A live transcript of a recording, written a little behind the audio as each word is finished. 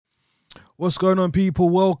What's going on, people?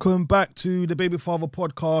 Welcome back to the Baby Father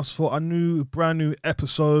podcast for a brand new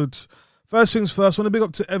episode. First things first, I want to big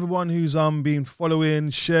up to everyone who's been following,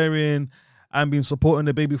 sharing, and been supporting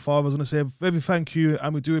the Baby Fathers. I want to say a very thank you,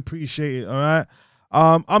 and we do appreciate it. All right.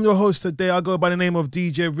 I'm your host today. I go by the name of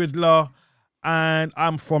DJ Riddler, and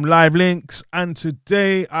I'm from Live Links. And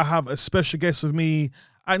today I have a special guest with me,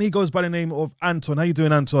 and he goes by the name of Anton. How you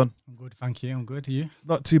doing, Anton? I'm good, thank you. I'm good. You?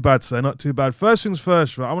 Not too bad, sir. Not too bad. First things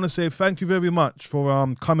first, right? I want to say thank you very much for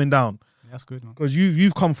coming down. That's good, man. Because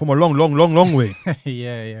you've come from a long way.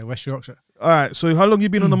 yeah, West Yorkshire. All right. So how long you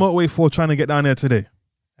been on the motorway for trying to get down there today?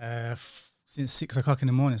 Since 6 o'clock in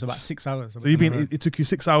the morning, so about 6 hours. So it took you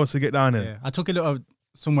 6 hours to get down there? Yeah, I took a little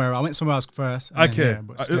somewhere. I went somewhere else first. Okay. Then,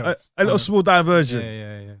 yeah, a little small diversion.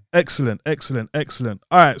 Yeah. Excellent.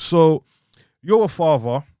 All right. So you're a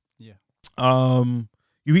father. Yeah.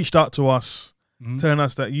 You reached out to us, Mm-hmm. telling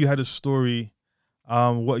us that you had a story,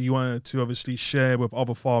 what you wanted to obviously share with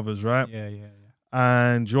other fathers, right? Yeah.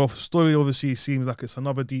 And your story obviously seems like it's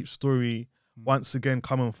another deep story, once again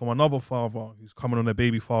coming from another father who's coming on the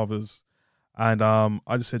Baby Fathers. And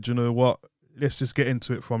I just said, you know what? Let's just get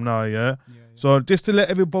into it from now, yeah? So just to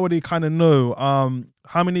let everybody kind of know,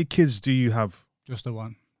 how many kids do you have? Just the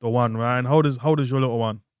one. The one, right? And how old is your little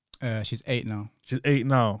one? She's 8 now. She's 8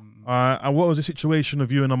 now. And what was the situation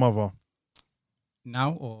of you and the mother?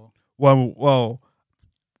 Now or? Well.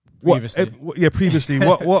 Previously. Previously.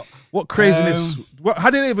 What craziness?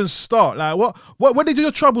 How did it even start? Like, when did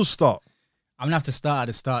your troubles start? I'm gonna have to start at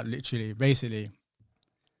the start, literally, basically.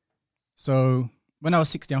 So when I was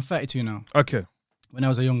 16, I'm 32 now. Okay. When I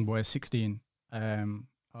was a young boy, 16, I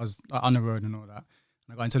was on the road and all that.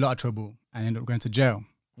 And I got into a lot of trouble and ended up going to jail.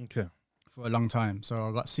 Okay. For a long time. So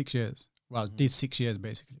I got 6 years. Well, I did 6 years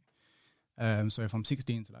basically. So if I'm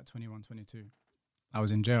 16 to like 21, 22, I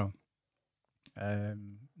was in jail.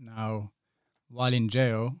 Now, while in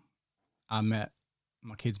jail, I met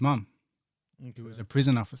my kid's mum, who was a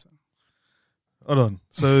prison officer. Hold on.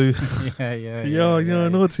 So yeah. You're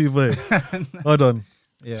naughty boy. Hold on.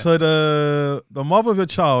 Yeah. So the mother of your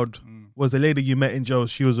child was the lady you met in jail.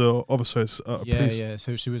 She was an officer, police. Yeah.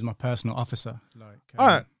 So she was my personal officer. All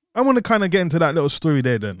right. I want to kind of get into that little story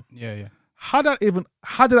there then. Yeah. How did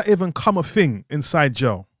that even come a thing inside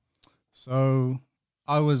jail? So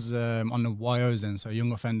I was on the YOs then, so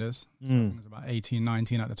young offenders. So I was about 18,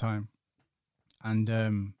 19 at the time. And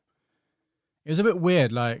it was a bit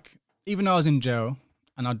weird. Like, even though I was in jail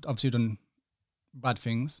and I'd obviously done bad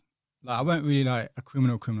things, like I weren't really like a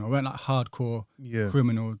criminal. I weren't like hardcore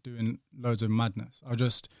criminal doing loads of madness. I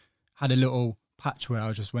just had a little patch where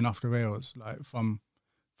I just went off the rails, like from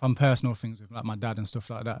personal things with like my dad and stuff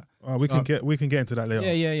like that. We can get into that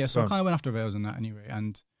later. Yeah. So I kind of went off the rails on that anyway.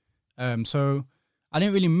 And so I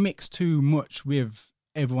didn't really mix too much with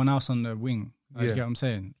everyone else on the wing. You get what I'm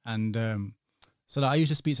saying? And so like, I used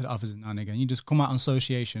to speak to the officers now and again. You just come out on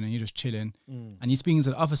association and you're just chilling and you're speaking to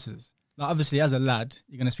the officers. Like, obviously, as a lad,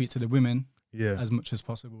 you're going to speak to the women as much as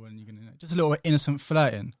possible, and you're going to just a little innocent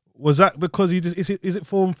flirting. Was that because is it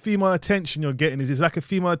for female attention you're getting? Is it like a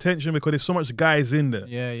female attention because there's so much guys in there?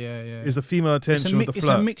 Yeah. Is the female attention with the flirt?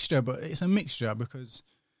 It's a mixture because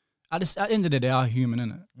at the end of the day, they are human,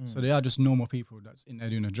 innit? So they are just normal people that's in there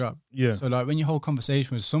doing a job. Yeah. So like when you hold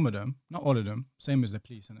conversation with some of them, not all of them, same as the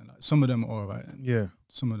police, innit? Like some of them are all right.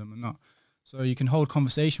 Some of them are not. So you can hold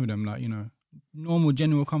conversation with them, like, you know, normal,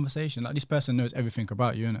 general conversation. Like, this person knows everything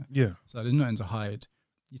about you, innit? Yeah. So there's nothing to hide.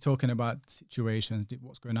 You're talking about situations,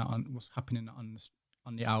 what's going on, what's happening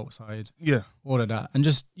on the outside. Yeah. All of that. And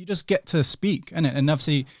you just get to speak, innit? And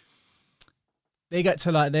obviously they get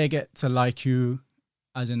to like you,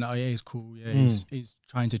 as in, oh yeah, he's cool, yeah, he's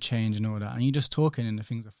trying to change and all that. And you're just talking and the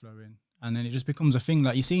things are flowing. And then it just becomes a thing.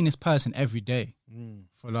 Like, you're seeing this person every day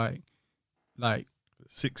for like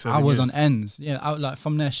 6-7 hours on ends. Yeah, out like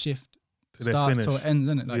from their shift to start till it ends,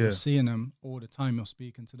 isn't it? Like, you're seeing them all the time, you're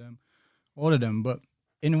speaking to them, all of them. But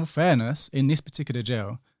in all fairness, in this particular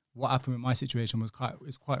jail, what happened with my situation was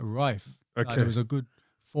quite rife. Okay. Like, there was a good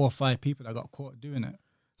 4 or 5 people that got caught doing it.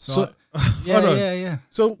 So yeah.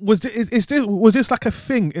 So was this like a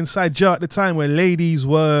thing inside jail at the time where ladies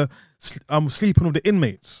were sleeping with the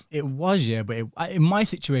inmates? It was, yeah, but in my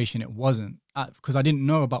situation it wasn't, because I didn't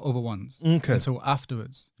know about other ones until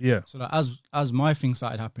afterwards. Yeah. So like, as my thing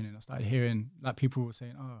started happening, I started hearing like people were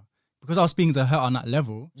saying, oh, because I was speaking to her on that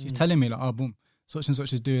level, she's telling me like, oh, boom, such and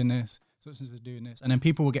such is doing this, such and such is doing this, and then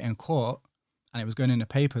people were getting caught, and it was going in the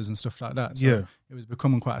papers and stuff like that. So it was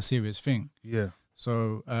becoming quite a serious thing. Yeah.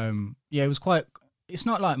 So, it was quite, it's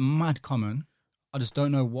not like mad common. I just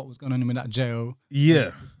don't know what was going on in that jail.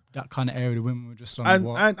 Yeah. That kind of area, the women were just on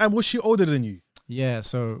and was she older than you? Yeah,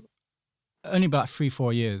 so only about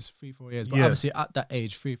 3-4 years. But obviously at that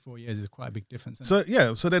age, 3-4 years is quite a big difference. So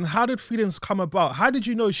so then how did feelings come about? How did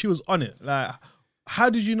you know she was on it? Like, how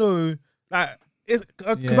did you know, like, because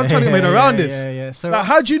I'm trying to get my head around this. Yeah. So like,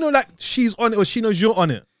 how do you know, like, she's on it or she knows you're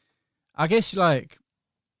on it? I guess, like,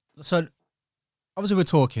 so obviously we're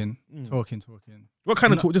talking. What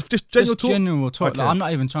kind of talk? Just general talk? General talk. Okay. Like, I'm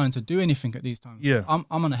not even trying to do anything at these times. Yeah. I'm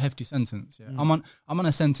on a hefty sentence. Yeah. I'm on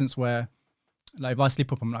a sentence where, like, if I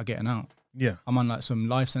slip up, I'm not getting out. Yeah. I'm on like some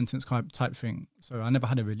life sentence type thing. So I never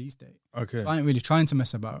had a release date. Okay. So I ain't really trying to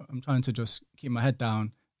mess about. I'm trying to just keep my head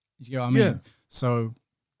down. You know what I mean? Yeah. So,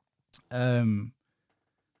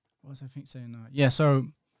 what was I saying now? Yeah. So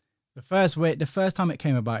the first time it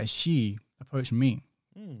came about is she approached me.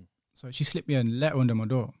 So she slipped me a letter under my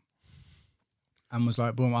door and was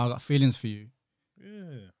like, boom, I got feelings for you.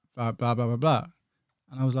 Yeah. Blah, blah, blah, blah, blah.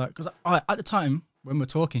 And I was like, because at the time when we're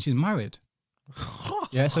talking, she's married.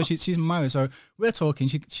 Yeah, so she's married. So we're talking.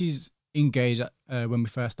 She's engaged when we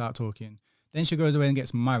first start talking. Then she goes away and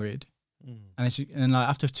gets married. And like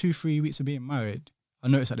after 2-3 weeks of being married, I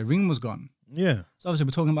noticed that the ring was gone. Yeah. So obviously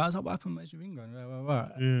we're talking about, I was like, what happened? Where's your ring gone? Blah, blah, blah.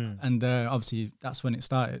 Yeah. And obviously that's when it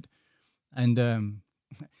started. And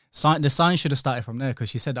the sign should have started from there because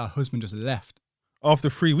she said that her husband just left. After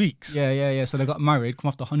 3 weeks? Yeah. So they got married, come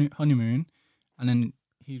off the honeymoon, and then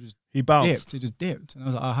he bounced. He just dipped. And I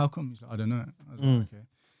was like, oh, how come? He's like, I don't know. I was like, okay.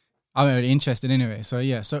 I'm really interested anyway. So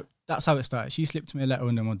yeah, so that's how it started. She slipped me a letter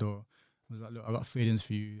under my door. I was like, look, I got feelings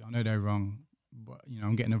for you. I know they're wrong, but you know,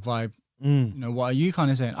 I'm getting a vibe. You know, what are you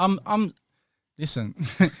kind of saying? Listen,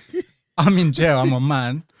 I'm in jail. I'm a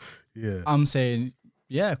man. Yeah. I'm saying,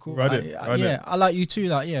 yeah, cool. Run it. I like you too.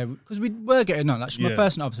 Like, yeah, because we were getting on. Like, she's my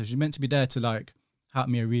personal officer. She's meant to be there to like help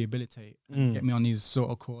me rehabilitate and get me on these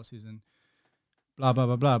sort of courses and blah, blah,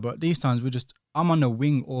 blah, blah. But these times I'm on the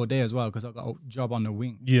wing all day as well because I've got a job on the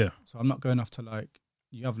wing. Yeah. So I'm not going off to like,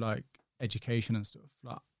 you have like education and stuff.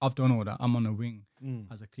 Like, I've done all that. I'm on the wing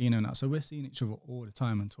as a cleaner and that. So we're seeing each other all the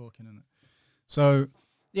time and talking and it. So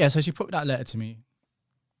yeah, so she put that letter to me.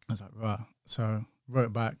 I was like, right. So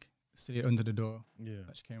wrote back, slid it under the door. Yeah.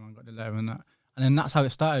 She came on, got the letter and that. And then that's how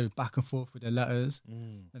it started, back and forth with the letters.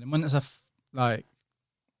 And then once I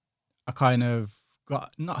kind of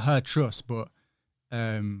got, not her trust, but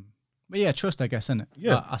yeah, trust, I guess, innit?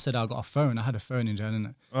 Yeah. But I said I got a phone. I had a phone in jail,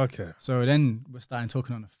 innit? Okay. So then we're starting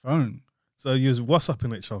talking on the phone. So you was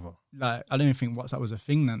WhatsApping each other? Like, I don't even think WhatsApp was a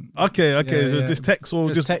thing then. Okay. Yeah. Just text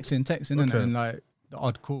or just texting, innit? And like the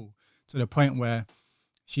odd call to the point where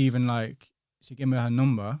she even like, she gave me her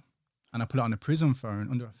number and I put it on a prison phone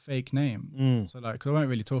under a fake name. So like, because I weren't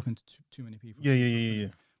really talking to too many people. Yeah.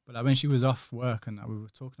 But like when she was off work and that, we were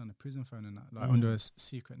talking on a prison phone and that, like under a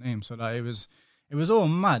secret name. So like it was all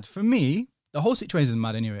mad. For me, the whole situation is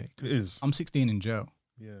mad anyway. It is. I'm 16 in jail.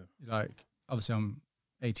 Yeah. Like, obviously I'm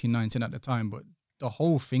 18, 19 at the time, but the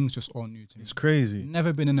whole thing's just all new to me. It's crazy.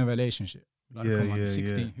 Never been in a relationship. Like, come on,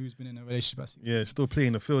 16. Yeah. Who's been in a relationship at 16? Yeah, still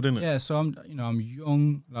playing the field, isn't it? Yeah, so I'm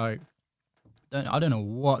young. Like, I don't know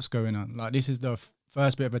what's going on. Like, this is the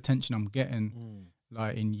first bit of attention I'm getting,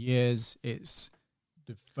 like, in years. It's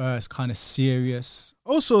the first kind of serious.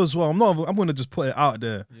 Also, as well, I'm going to just put it out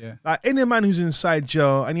there. Yeah. Like, any man who's inside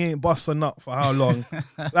jail and he ain't busting up for how long,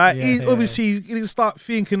 like, obviously, he start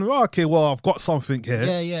thinking, well, okay, well, I've got something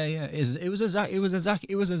here. Yeah. It was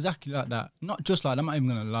exactly like that. Not just like that. I'm not even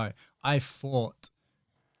going to lie. I thought.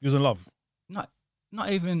 You was in love? Not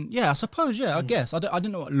even, I suppose, I guess. I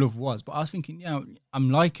didn't know what love was, but I was thinking, I'm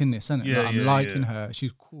liking this, innit? Yeah, like, I'm liking her.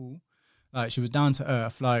 She's cool. Like, she was down to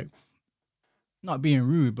earth. Like, not being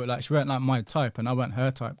rude, but like she weren't like my type and I weren't her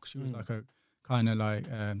type because she was like a kind of like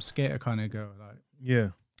skater kind of girl, like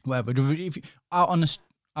whatever. If you, out on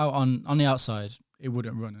the outside, it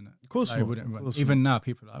wouldn't run, innit? Of course, like, it wouldn't run. Even now,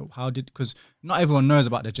 people are like, because not everyone knows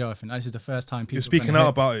about the jail thing. This is the first time people you're speaking out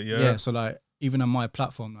about it. Yeah. So like even on my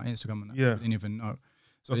platform, like Instagram, and that, I didn't even know.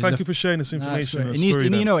 So thank you for sharing this information. It needs,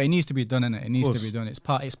 it needs to be done, innit? It needs to be done. It's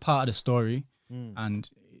part of the story, and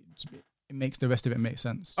it makes the rest of it make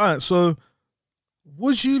sense. All right, so.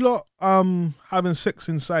 Was you lot having sex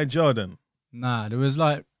inside jail then? Nah, there was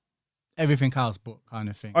like everything else but kind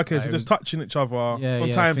of thing. Okay, like, so just touching each other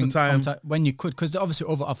from time to time. When you could, because obviously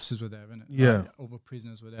other officers were there, innit? Yeah. Like, other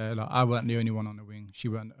prisoners were there. Like, I weren't the only one on the wing. She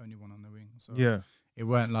weren't the only one on the wing. So it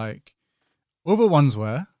weren't like other ones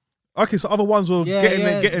were. Okay, so other ones were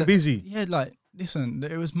getting busy. Yeah, like, listen,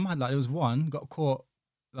 it was mad. Like, there was one, got caught,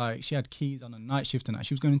 like, she had keys on a night shift and that.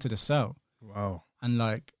 She was going into the cell. Wow. And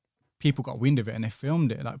like, people got wind of it and they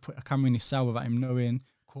filmed it, like put a camera in his cell without him knowing,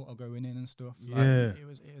 caught her going in and stuff. Yeah.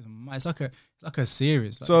 It's like a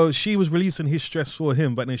series. Like, so she was releasing his stress for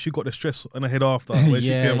him, but then she got the stress on her head after when she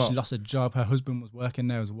came out. She lost a job. Her husband was working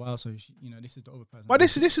there as well, so she, this is the other person. But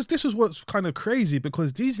this is what's kind of crazy,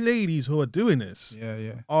 because these ladies who are doing this,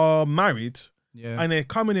 are married, and they're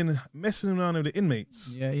coming in messing around with the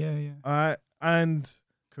inmates. And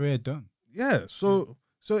career done. Yeah. So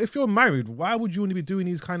if you're married, why would you want to be doing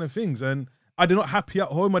these kind of things? And are they not happy at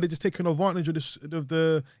home? Are they just taking advantage of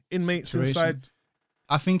the inmates inside?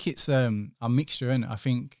 I think it's a mixture, innit? I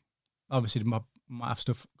think obviously they might have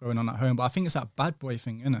stuff going on at home, but I think it's that bad boy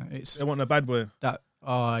thing, innit? They want a bad boy. That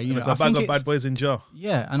there's a bag of bad boys in jail.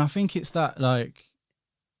 Yeah, and I think it's that, like,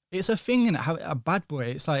 it's a thing, innit? How a bad boy,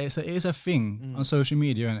 it's like it's a thing on social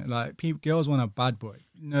media, innit? Like girls want a bad boy,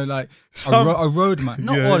 like a road man.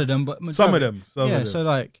 Not all of them, but some of them. So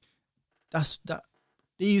like that's that.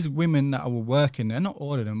 These women that are working, they're not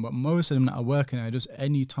all of them, but most of them that are working are just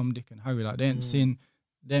any Tom, Dick, and Harry. Like they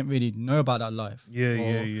ain't really know about that life.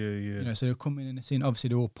 Yeah. So they're coming in and seeing. Obviously,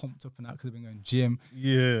 they're all pumped up and that because they've been going gym.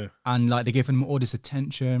 Yeah. And like they're giving them all this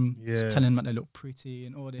attention. Yeah. Telling them that they look pretty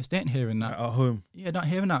and all this. They ain't hearing that at home. Yeah, not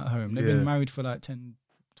hearing that at home. They've been married for like 10,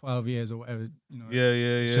 12 years or whatever.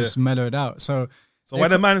 Yeah. Just mellowed out. So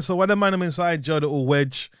when the man I'm inside jail, the all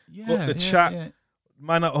wedge. Got the chat. Yeah.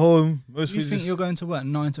 Man at home. Most you think you're going to work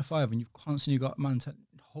 9 to 5 and you've constantly got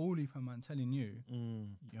holy man telling you,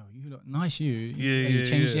 yo, you look nice, you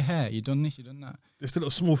changed your hair, you done this, you done that. There's still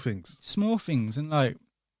small things. Small things, and like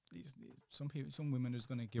some women are just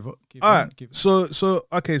gonna give up. So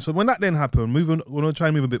when that then happened, we're gonna try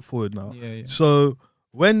and move a bit forward now. Yeah. So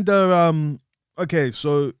when the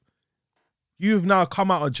so you've now come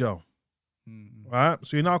out of jail, right?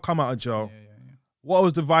 So you now come out of jail. Yeah. What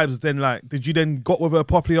was the vibes then like? Did you then got with her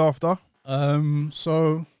properly after?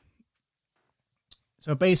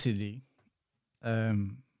 So basically,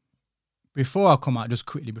 before I come out,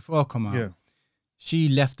 she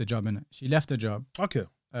left the job, innit? She left the job. Okay.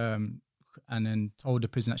 And then told the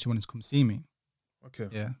prison that she wanted to come see me. Okay.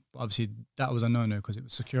 Yeah. But obviously that was a no-no because it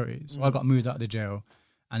was security. So I got moved out of the jail,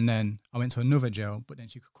 and then I went to another jail, but then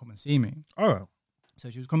she could come and see me. All right.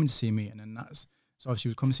 So she was coming to see me, and then so she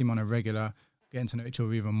was coming to see me on a regular, getting to know each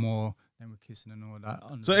other even more. Then we're kissing and all that.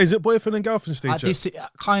 So is it boyfriend and girlfriend stage?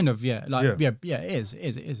 Kind of, yeah. Like, yeah, it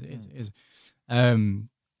is.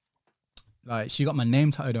 Like, she got my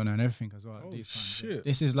name tattooed on her and everything as well. Oh, shit.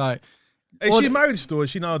 This is like... Is she married still, or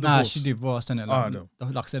is she now divorced? Nah, she divorced, innit? Like, no.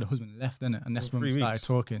 Like I said, the husband left, innit? And that's when 3 we started weeks.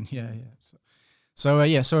 talking. Yeah.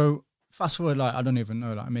 So fast forward, like, I don't even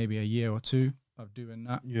know, like maybe a year or two of doing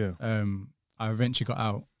that. Yeah. I eventually got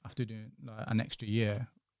out after doing like an extra year.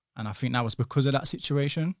 And I think that was because of that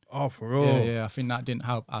situation. Oh, for real? Yeah. I think that didn't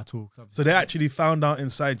help at all. So they actually found out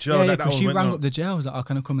inside jail that because she rang up the jail. Was like, "Oh,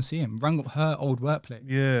 can I come and see him?" Rang up her old workplace.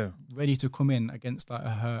 Yeah. Ready to come in against like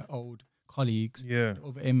her old colleagues, yeah,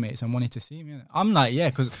 other inmates, and wanted to see me. I'm like, yeah,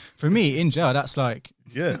 because for me in jail, that's like,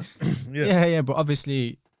 yeah. But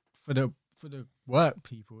obviously for the work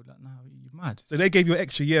people, like, no, you're mad. So they gave you an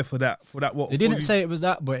extra year for that. What they didn't say it was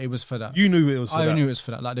that, but it was for that. You knew it was. I knew it was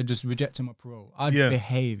for that. Like they just rejected my parole. I'd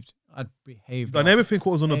behaved. Done everything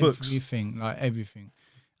what was on the books. Everything,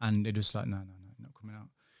 and they're just like, no, not coming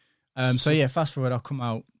out. So yeah, fast forward, I come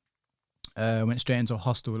out. Went straight into a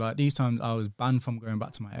hostel. Like these times, I was banned from going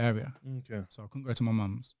back to my area. Okay. So I couldn't go to my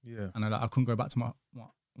mum's. Yeah. And I couldn't go back to my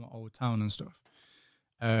old town and stuff.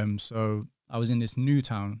 So I was in this new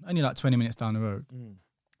town, only like 20 minutes down the road.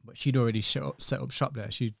 But she'd already set up shop there.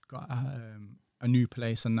 She'd got a new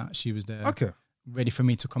place and that. She was there. Okay. Ready for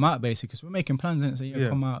me to come out, basically, because we're making plans, innit? So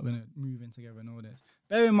come out, we're gonna move in together and all this.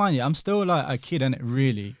 Bear in mind, I'm still like a kid, innit?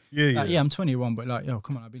 Really? Yeah. I'm 21, but like,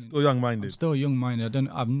 come on, still young-minded. I'm still young-minded.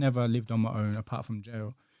 I've never lived on my own apart from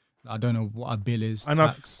jail. I don't know what a bill is. And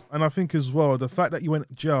tax. I think as well, the fact that you went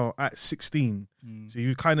to jail at 16, so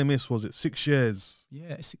you kind of missed, was it 6 years?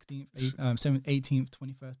 Yeah, 16th, 7th, 18th,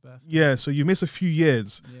 21st birthday. Yeah, so you missed a few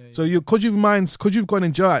years. Yeah, so because you've gone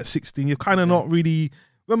in jail at 16, you're kind of not really.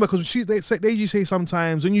 Remember, because they usually say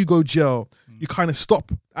sometimes when you go jail, you kind of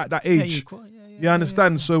stop at that age. You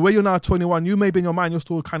understand? So where you're now 21, you maybe in your mind you're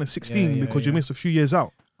still kind of 16 because you missed a few years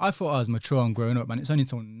out. I thought I was mature and growing up, and it's only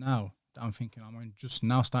until now that I'm thinking I'm just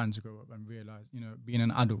now starting to grow up and realize, being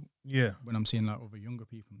an adult. Yeah. When I'm seeing like other younger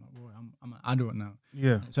people, I'm like, boy, I'm an adult now.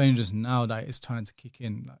 Yeah. And it's only just now that it's trying to kick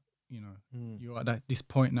in. Like, you're at this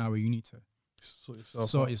point now where you need to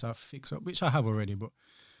sort yourself, fix up, which I have already, but.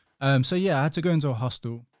 So yeah, I had to go into a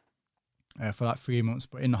hostel for like 3 months,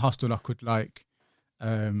 but in the hostel I could like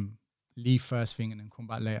leave first thing and then come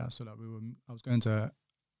back later. So like I was going to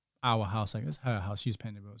our house, like it's her house, she's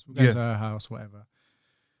paying the bills. We're going to her house, whatever.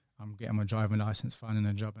 I'm getting my driving license, finding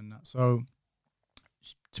a job and that. So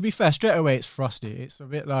to be fair, straight away it's frosty. It's a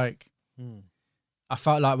bit like I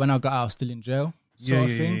felt like when I got out, I was still in jail sort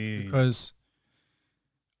of thing because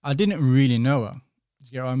I didn't really know her.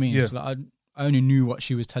 You get what I mean? Yeah. So like I only knew what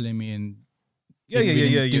she was telling me and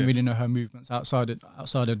didn't really know her movements outside of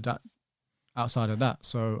that.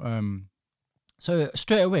 So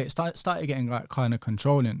straight away it started getting like kind of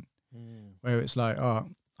controlling, where it's like, oh,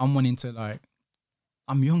 I'm wanting to like,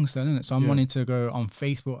 I'm young still, isn't it? So I'm wanting to go on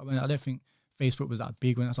Facebook. I mean, I don't think Facebook was that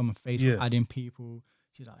big when I was on Facebook adding people.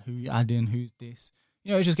 She's like, who you adding? Who's this?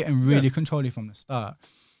 You know, it's just getting really controlling from the start.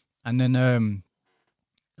 And then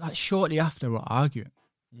like shortly after we're arguing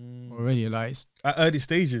already, like at early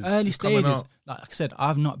stages. Like I said,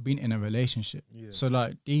 I've not been in a relationship. So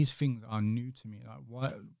like these things are new to me. Like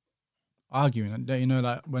why arguing? You know,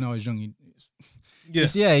 like when I was young, you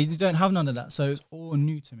don't have none of that. So it's all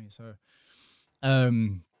new to me. So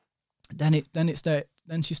then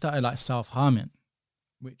she started like self-harming,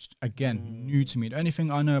 which again new to me. The only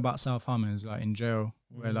thing I know about self-harming is like in jail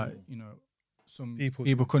where like, you know, some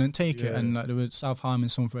people couldn't take it and like they were self-harming,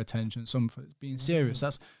 some for attention, some for being serious.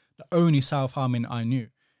 That's the only self-harming I knew.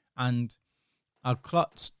 And I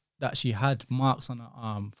clocked that she had marks on her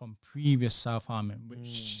arm from previous self-harming,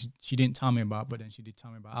 which she didn't tell me about, but then she did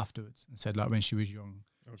tell me about afterwards and said like when she was young,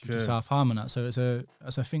 she was self-harming that. So it's a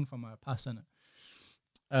thing from her past, isn't it?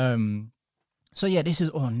 So yeah, this is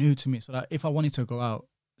all new to me. So like if I wanted to go out,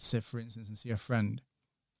 say for instance, and see a friend,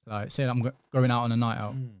 like say I'm going out on a night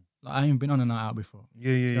out, like I ain't been on a night out before.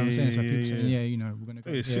 You know what I'm saying? So people saying, you know, we're gonna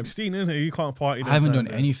go. It's 16, isn't it? You can't party. I haven't done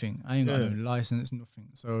anything. I ain't got no license, nothing.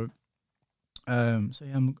 So, so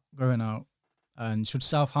yeah, I'm going out, and she would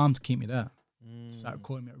self-harm to keep me there. She started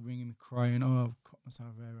calling me, ringing me, crying. Oh, I've cut myself,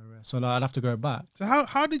 rare. So like, I'd have to go back. So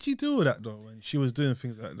how did you deal with that though when she was doing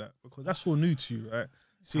things like that? Because that's all new to you, right?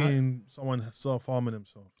 Seeing someone self-harming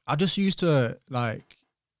themselves. I just used to like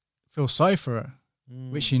feel sorry for her.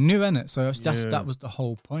 Which she knew, innit? So that was the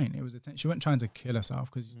whole point. It was she wasn't trying to kill herself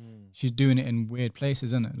because she's doing it in weird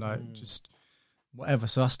places, innit? Like just whatever.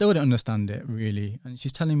 So I still didn't understand it really. And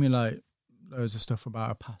she's telling me like loads of stuff about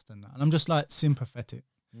her past and that. And I'm just like sympathetic.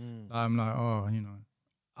 Like, I'm like, oh, you know,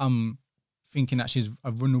 I'm thinking that she's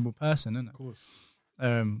a vulnerable person, innit? Of course.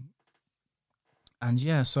 And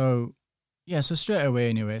so straight away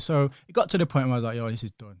anyway. So it got to the point where I was like, yo, this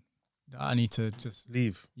is done. I need to just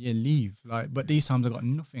leave. Yeah, leave. Like, but these times I got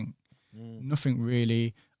nothing, nothing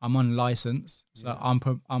really. I'm on license, so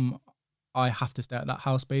I have to stay at that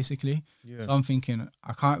house basically. Yeah. So I'm thinking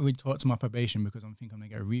I can't really talk to my probation because I'm thinking I'm gonna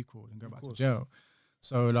get recalled and go back to jail.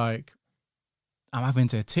 So like, I'm having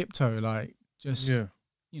to tiptoe. Like, just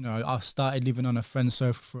you know, I started living on a friend's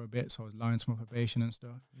sofa for a bit, so I was lying to my probation and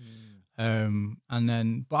stuff. And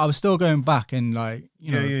then, but I was still going back and like,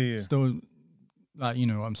 you know, still like, you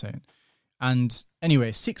know what I'm saying. And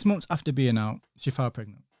anyway, 6 months after being out, she fell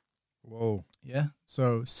pregnant. Whoa. Yeah.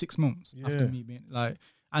 So 6 months after me being like,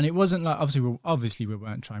 and it wasn't like, obviously we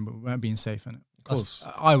weren't trying, but we weren't being safe in it. Of course.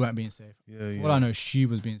 I weren't being safe. Well, I know she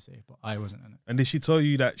was being safe, but I wasn't in it. And did she tell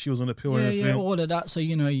you that she was on a pill and everything? Yeah, all of that. So,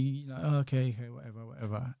 you know, you're like, oh, okay,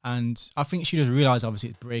 whatever. And I think she just realised, obviously,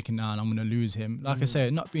 it's breaking down. I'm going to lose him. Like I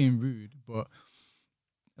said, not being rude, but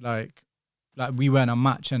like we weren't a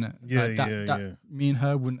match, innit? That me and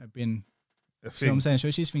her wouldn't have been. You know what I'm saying?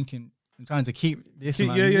 So she's thinking, I'm trying to keep this.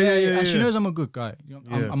 And she knows I'm a good guy. You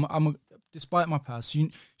know, I'm despite my past,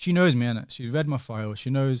 she knows me, innit? She's read my file.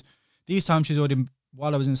 She knows these times she's already,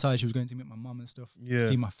 while I was inside, she was going to meet my mum and stuff,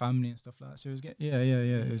 see my family and stuff like that. So it was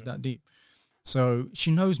it was that deep. So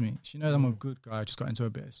she knows me. She knows I'm a good guy. I just got into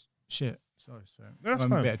a bit of shit. Sorry. That's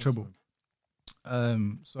I'm a bit of trouble.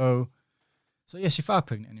 So yeah, she fell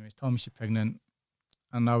pregnant anyway. She told me she's pregnant.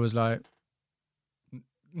 And I was like,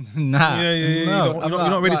 nah. No, you're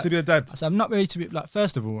not ready to be a dad. I said, I'm not ready to be, like,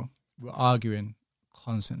 first of all, we're arguing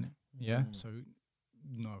constantly. Yeah. So,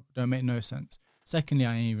 no, don't make no sense. Secondly,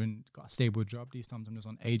 I ain't even got a stable job. These times I'm just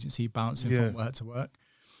on agency, bouncing from work to work.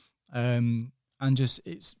 And just,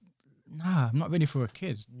 I'm not ready for a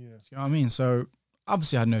kid. Yeah. You know what I mean? So,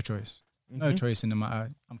 obviously, I had no choice. No choice in the matter.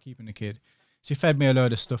 I'm keeping the kid. She fed me a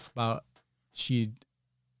load of stuff about she'd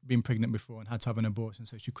been pregnant before and had to have an abortion,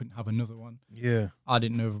 so she couldn't have another one. Yeah. I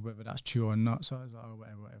didn't know whether that's true or not, so I was like, oh,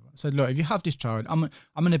 whatever. I said, look, if you have this child, I'm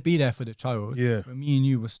going to be there for the child. Yeah. But me and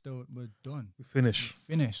you we're done. We're finished.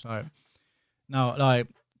 Like, now, like,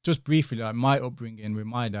 just briefly, like, my upbringing with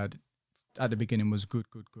my dad at the beginning was good,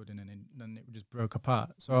 and then it just broke apart.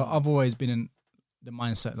 So I've always been in the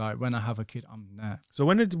mindset, like, when I have a kid, I'm there. So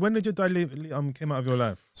when did your dad came out of your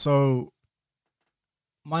life? So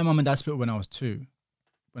my mum and dad split when I was 2.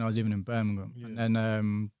 When I was living in Birmingham. Yeah. And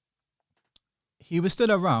then he was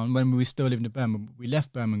still around when we still lived in Birmingham. We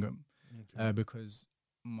left Birmingham because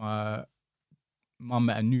my mum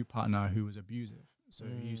met a new partner who was abusive. So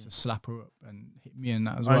he used to slap her up and hit me and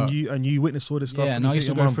that as well. And you witnessed all this stuff? Yeah, and I used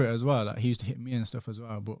to go through it as well. Like, he used to hit me and stuff as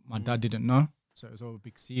well, but my dad didn't know. So it was all a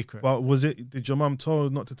big secret. But did your mum tell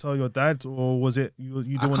not to tell your dad, or was it you didn't want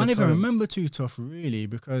to tell him? I can't even remember too tough, really,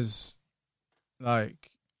 because,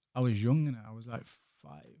 like, I was young and I was like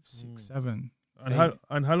 5, 6, 7.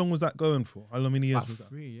 And how long was that going for? How many years was that?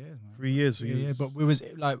 3 years, man. 3 years. Yeah, but we was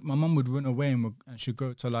like, my mum would run away and she'd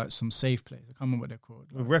go to like some safe place. I can't remember what they're called.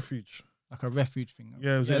 A refuge. Like a refuge thing.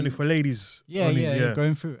 Yeah, it was only for ladies. Yeah,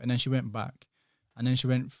 going through it. And then she went back. And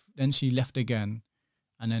then she left again.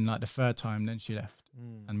 And then like the third time, then she left.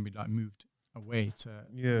 And we like moved away to a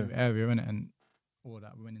new area, innit? And all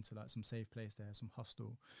that. We went into like some safe place there, some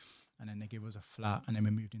hostel. And then they gave us a flat. And then we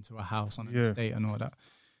moved into a house on an estate and all that.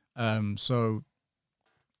 So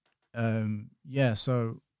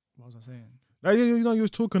what was I saying? You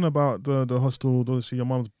was talking about the hostel, obviously your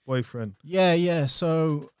mum's boyfriend. Yeah.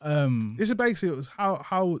 So this is basically, it was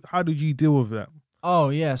how did you deal with that? Oh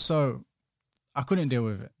yeah, so I couldn't deal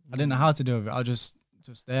with it. I didn't know how to deal with it. I was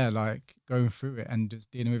just there, like going through it and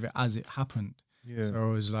just dealing with it as it happened. Yeah. So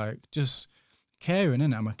I was like just caring,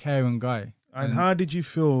 innit? I'm a caring guy. And how did you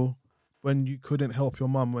feel when you couldn't help your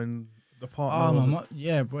mum when the partner?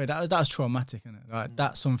 Yeah, boy, that's traumatic, innit? Like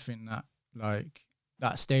that's something that like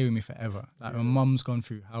that stayed with me forever. Like my mum's gone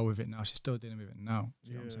through hell with it now. She's still dealing with it now. Do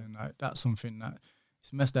you know what I'm saying? Like that's something that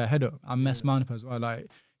it's messed her head up. I messed mine up as well. Like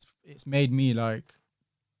it's made me like.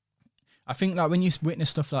 I think like when you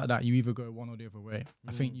witness stuff like that, you either go one or the other way.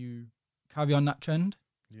 I think you carry on that trend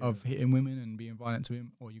of hitting women and being violent to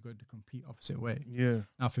him, or you go the complete opposite way. Yeah.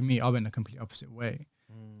 Now for me, I went the complete opposite way,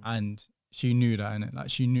 and she knew that, innit? Like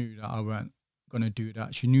she knew that I weren't gonna do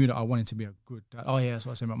that. She knew that I wanted to be a good dad. Oh yeah, that's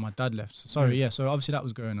what I said about my dad left. So obviously that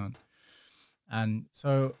was going on, and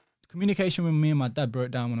so communication with me and my dad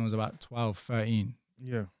broke down when I was about 12, 13.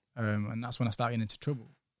 Yeah. And that's when I started getting into trouble.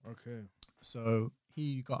 Okay. So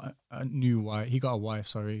he got a new wife. He got a wife.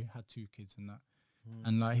 Sorry, had 2 kids and that,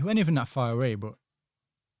 and like he wasn't even that far away, but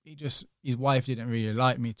his wife didn't really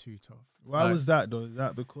like me too tough. Why was that though? Is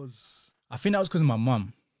that because? I think that was because of my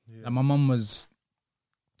mum. Yeah. Like my mum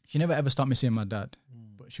she never ever stopped me seeing my dad,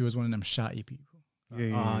 but she was one of them shouty people.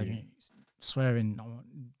 Like, swearing,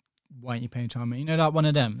 why aren't you paying attention? You know, like one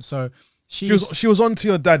of them. So she was onto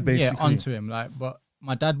your dad basically. Yeah, onto him. Like, but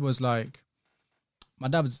my dad was like, my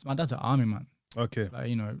dad's an army man. Okay. Like,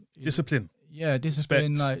 you know, discipline. Yeah,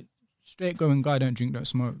 discipline. Respect. Like straight going guy, don't drink, don't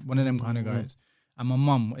smoke. One of them kind of guys. And my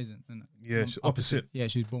mum isn't. Yeah, she's opposite. Yeah,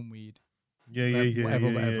 she's bum weed. Yeah.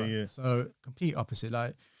 Whatever. So complete opposite.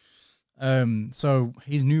 Like, so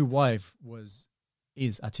his new wife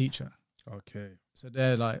is a teacher. Okay. So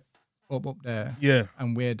they're like up there. Yeah.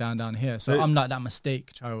 And we're down here. So I'm like that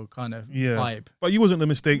mistake child kind of vibe. But you wasn't the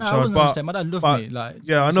mistake child. But my dad loved me. Like,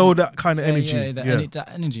 yeah, I know that kind of energy. Yeah,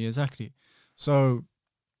 that energy, exactly. So,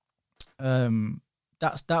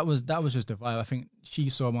 that was just the vibe. I think she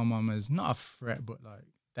saw my mum as not a threat, but like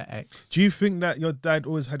the ex. Do you think that your dad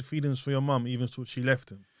always had feelings for your mum, even till she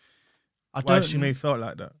left him? Why she may felt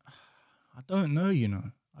like that? I don't know. You know,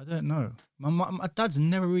 I don't know. My dad's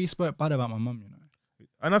never really spoke bad about my mum. You know.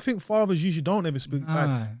 And I think fathers usually don't ever speak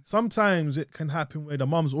bad. Sometimes it can happen where the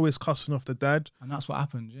mum's always cussing off the dad. And that's what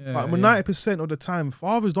happened, yeah. But 90% of the time,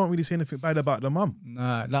 fathers don't really say anything bad about the mum.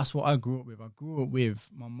 Nah, that's what I grew up with. I grew up with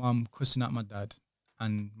my mum cussing at my dad,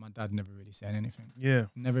 and my dad never really said anything. Yeah.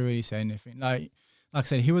 Never really said anything. Like I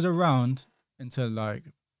said, he was around until like,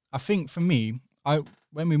 I think for me,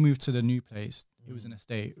 when we moved to the new place, he was in a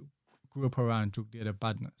state, grew up around drug dealer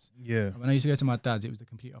badness. Yeah. And when I used to go to my dad's, it was the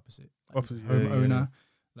complete opposite. Like homeowner.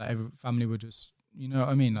 Like every family would just, you know what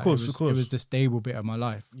I mean? Like of course. It was the stable bit of my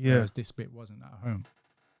life. Yeah. Whereas this bit wasn't at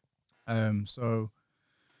home. So.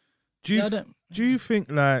 Do you think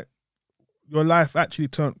like your life actually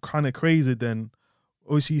turned kind of crazy then?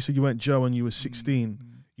 Obviously you said you went jail when you were 16.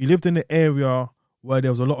 You lived in an area where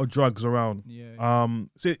there was a lot of drugs around. Yeah.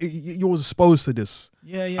 So you was exposed to this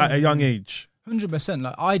at a young age. 100%.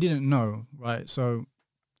 Like I didn't know, right? So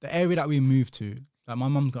the area that we moved to, like my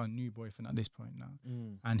mum's got a new boyfriend at this point now,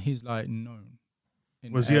 and he's like known.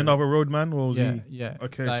 Was he another roadman or was he? Yeah.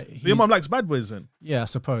 Okay. Like so your mum likes bad boys then? Yeah, I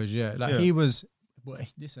suppose. Yeah. Like he was. But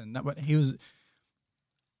listen, he was.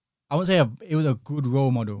 I wouldn't say it was a good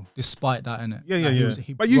role model, despite that, innit?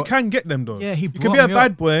 Yeah. But you can get them though. Yeah, you can be a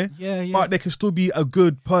bad boy. But they can still be a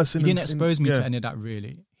good person. He didn't expose me to any of that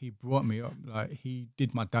really. He brought me up. Like he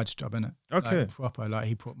did my dad's job, innit? Okay. Like, proper. Like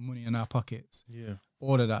he put money in our pockets. Yeah.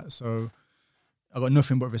 All of that. So I got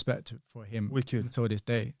nothing but respect for him. Wicked. Until this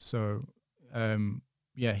day. So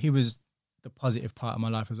he was the positive part of my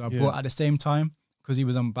life as well. Yeah. But at the same time, because he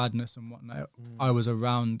was on badness and whatnot, I was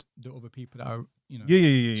around the other people that are,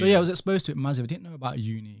 So I was exposed to it massive. I didn't know about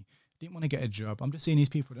uni. Didn't want to get a job. I'm just seeing these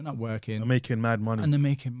people, they're not working. They're making mad money.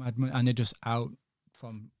 And they're just out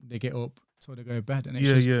from, they get up till they go to bed. And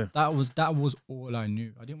it's that was all I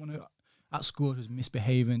knew. I didn't want to, at school I was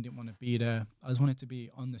misbehaving, didn't want to be there. I just wanted to be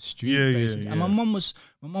on the street, basically. And my mum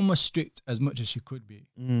was strict as much as she could be,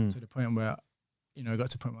 to the point where, it got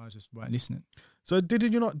to the point where I was just weren't listening. So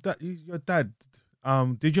did your dad,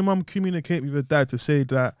 did your mum communicate with your dad to say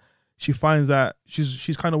that she finds that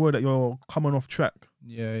she's kind of worried that you're coming off track?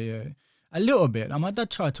 Yeah. A little bit. Like, my dad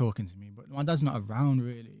tried talking to me, but my dad's not around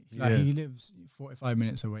really. Like he lives 45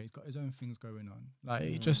 minutes away. He's got his own things going on. Like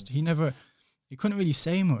he couldn't really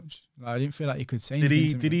say much. Like, I didn't feel like he could say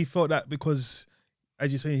anything. Did he feel that because,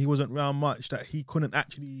 as you're saying, he wasn't around much, that he couldn't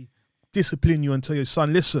actually discipline you and tell your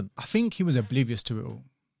son, listen? I think he was oblivious to it all.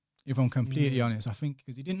 If I'm completely honest, I think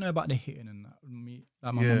because he didn't know about the hitting and that,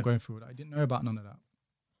 my mum going through that. I didn't know about none of that.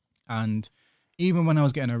 And even when I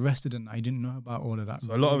was getting arrested and that, he didn't know about all of that.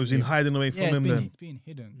 So a lot of it was in hiding away from him then. It's been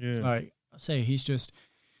hidden. Yeah. So like I say, he's just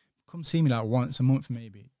come see me like once a month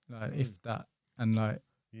maybe, like if that. And like,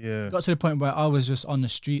 got to the point where I was just on the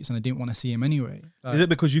streets and I didn't want to see him anyway. Like, is it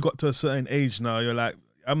because you got to a certain age now, you're like,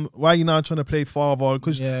 why are you now trying to play father?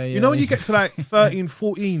 Because you know when you get to like 13,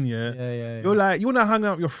 14, you're like, you want to hang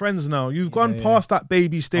out with your friends now. You've gone past that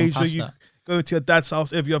baby stage where you go to your dad's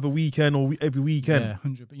house every other weekend or every weekend. Yeah,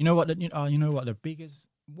 100%. But you know what? The biggest,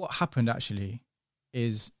 what happened actually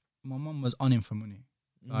is my mum was on him for money.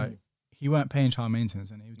 Like he weren't paying child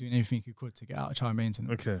maintenance and he was doing everything he could to get out of child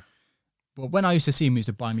maintenance. Okay. But when I used to see him, he used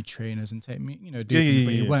to buy me trainers and take me, do things,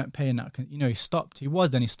 but he weren't paying that. He stopped.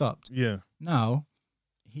 Then he stopped. Yeah. Now,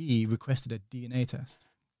 he requested a DNA test.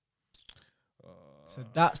 So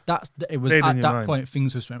it was at that point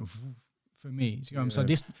things just went for me. So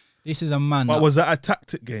this is a man. But was that a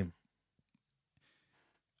tactic game?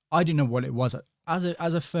 I didn't know what it was. As a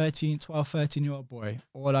 13-year-old boy,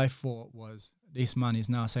 all I thought was, this man is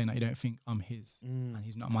now saying that you don't think I'm his and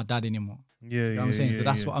he's not my dad anymore. You know what I'm saying? So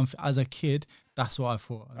that's what as a kid, that's what I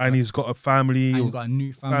thought. And he's got a family. And he's got a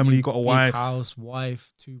new family. He's got a wife. House,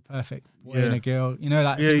 wife, two perfect, boy and a girl.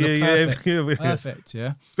 Perfect,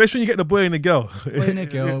 yeah. Especially when you get the boy and the girl. Boy and a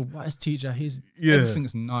girl, wise teacher,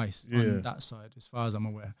 everything's nice on that side as far as I'm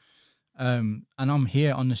aware. And I'm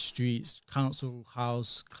here on the streets, council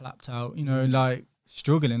house, clapped out, like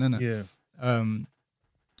struggling, innit? Yeah.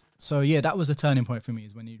 So that was a turning point for me,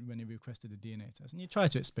 is when he requested the DNA test, and he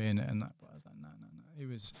tried to explain it and that, but I was like, no. It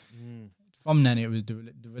was from then it was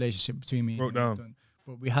the relationship between me broke and down.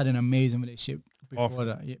 But we had an amazing relationship before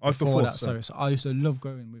that. So I used to love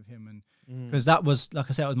going with him, and because that was, like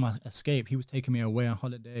I said, it was my escape. He was taking me away on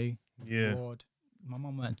holiday. Abroad. My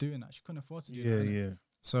mum weren't doing that; she couldn't afford to do that.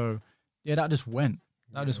 So that just went.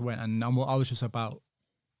 And I was just about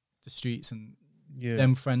the streets and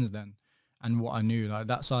them friends then. And what I knew, like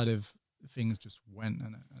that side of things just went.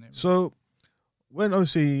 And it so when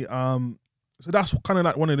obviously, so that's kind of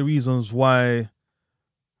like one of the reasons why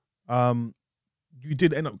you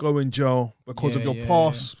did end up going jail, because of your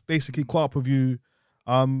past basically caught up with you.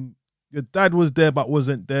 Your dad was there but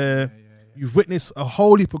wasn't there. You've witnessed a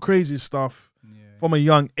whole heap of crazy stuff from a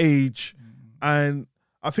young age. And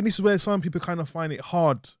I think this is where some people kind of find it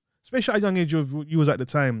hard, especially at a young age you was at the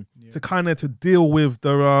time, to deal with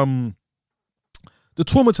the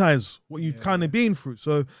traumatize what you've kind of been through.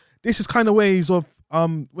 So this is kind of ways of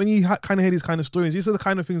when you kind of hear these kind of stories, these are the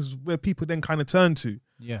kind of things where people then kind of turn to.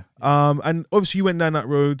 And obviously you went down that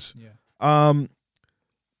road. So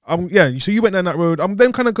you went down that road. I'm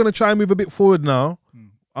then kind of going to try and move a bit forward now.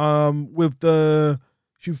 With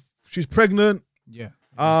she's pregnant.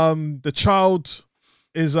 The child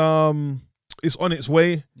is on its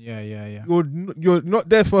way. You're not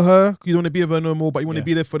there for her. You don't want to be with her no more, but you want to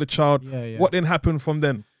be there for the child. What then happened from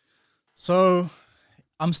then? So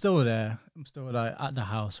I'm still there. I'm still like at the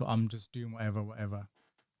house. So I'm just doing whatever.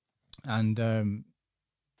 And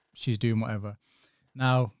she's doing whatever.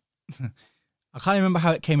 Now, I can't remember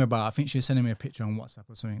how it came about. I think she was sending me a picture on WhatsApp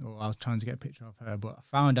or something, or I was trying to get a picture of her. But I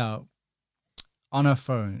found out on her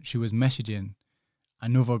phone, she was messaging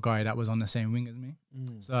another guy that was on the same wing as me.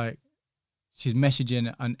 So like, she's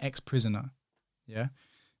messaging an ex-prisoner,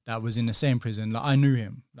 that was in the same prison. Like I knew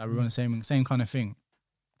him, like we were on the same kind of thing.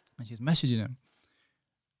 And she's messaging him.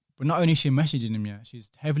 But not only is she messaging him, she's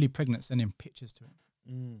heavily pregnant, sending pictures to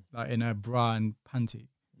him. Like in her bra and panty.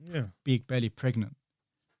 Big belly, pregnant.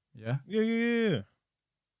 Yeah.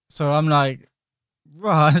 So I'm like,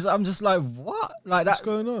 right. I'm just like, what? Like what's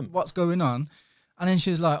going on? What's going on? And then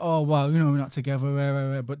she's like, oh, well, we're not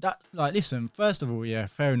together. But that, like, listen, first of all, yeah,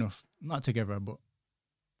 fair enough. Not together, but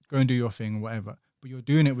go and do your thing, whatever. But you're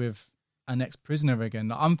doing it with an ex-prisoner again.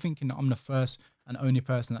 Like, I'm thinking that I'm the first and only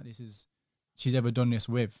person that she's ever done this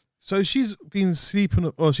with. So she's been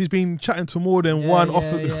sleeping, or she's been chatting to more than one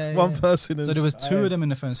person. So there was two of them in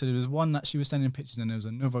the phone. So there was one that she was sending pictures, and there was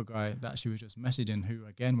another guy that she was just messaging, who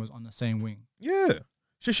again was on the same wing. Yeah.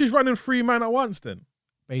 So she's running 3 men at once then?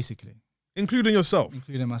 Basically. Including yourself?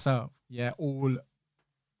 Including myself. Yeah, all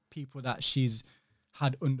people that she's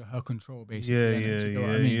had under her control, basically. You know what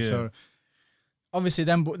I mean? Yeah. So obviously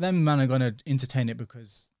them men are going to entertain it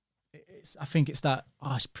because I think it's that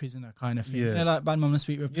prisoner kind of thing. Yeah. They're like bad mum to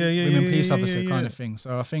speak with women police officer kind of thing.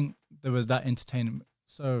 So I think there was that entertainment.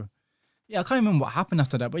 So yeah, I can't remember what happened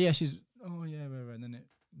after that. But yeah, and then it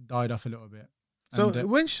died off a little bit. So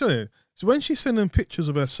when she's sending pictures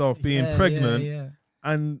of herself being pregnant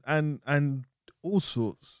and all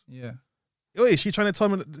sorts. Yeah. Wait, is she trying to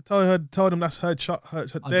tell them that's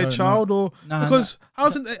their child, or because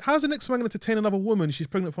how's the next man going to entertain another woman? She's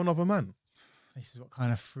pregnant for another man. This is what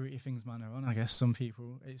kind of fruity things man are on. I guess some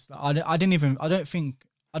people. It's like, I don't even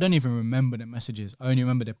remember the messages. I only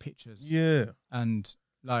remember the pictures. Yeah. And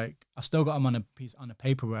like I still got them on a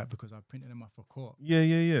paperwork because I printed them off for court.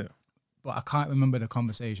 Yeah. But I can't remember the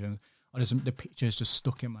conversations. The pictures just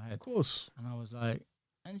stuck in my head. Of course. And I was like,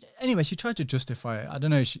 and anyway, she tried to justify it. I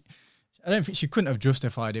don't know. I don't think she couldn't have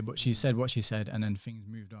justified it, but she said what she said, and then things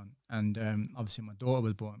moved on. And obviously, my daughter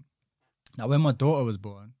was born. Now, when my daughter was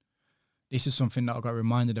born, this is something that I got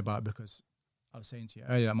reminded about because I was saying to you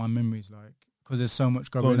earlier, my memories, like, because there's so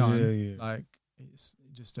much going on, like it's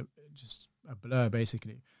just a blur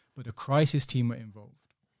basically. But the crisis team were involved.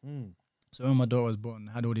 So when my daughter was born,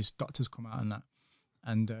 I had all these doctors come out and that,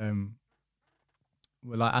 and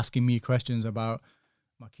were like asking me questions about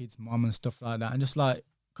my kid's mom and stuff like that, and just like,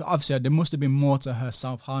 obviously there must have been more to her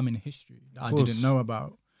self-harming history that I didn't know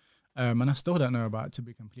about, and I still don't know about, to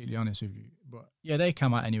be completely honest with you. But yeah, they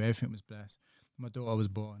came out anyway. Everything was blessed. My daughter was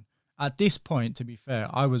born. At this point, to be fair,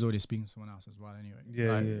 I was already speaking to someone else as well anyway.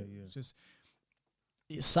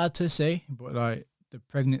 It's sad to say, but like the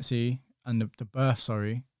pregnancy and the birth,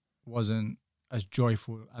 wasn't as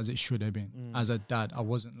joyful as it should have been. As a dad, I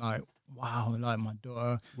wasn't like, wow, like my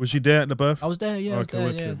daughter. Was she there at the birth? I was there, yeah. Okay, I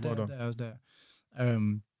was there.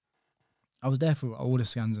 I was there for all the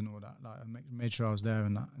scans and all that. Like, I made sure I was there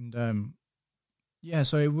and that. And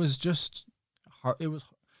so it was just, I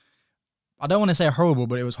don't want to say horrible,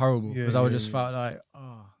 but it was horrible because I just felt like,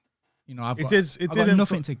 I've got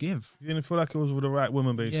nothing to give. You didn't feel like it was with the right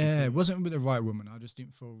woman, basically. Yeah, it wasn't with the right woman. I just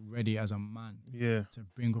didn't feel ready as a man. Yeah. To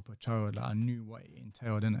bring up a child. Like, I knew what it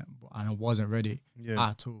entailed, innit? And I wasn't ready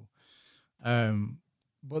at all.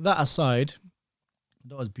 But that aside,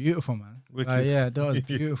 that was beautiful, man. That was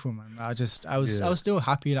beautiful, man. I was still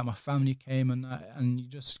happy that my family came and you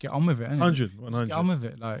just get on with it, innit? 100. Get on with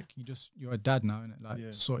it. Like, you're a dad now, innit?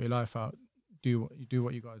 Like, sort your life out. Do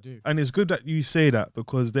what you got to do. And it's good that you say that,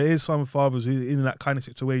 because there is some fathers who in that kind of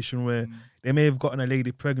situation where they may have gotten a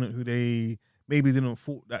lady pregnant who they maybe didn't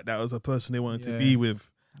thought that was a person they wanted to be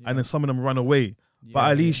with, and then some of them run away.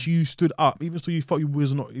 But at least you stood up, even though you thought you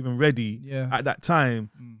was not even ready at that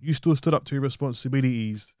time. You still stood up to your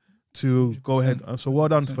responsibilities to go ahead. So well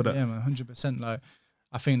done for that. Yeah, man, 100%. Like,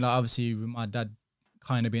 I think, like, obviously with my dad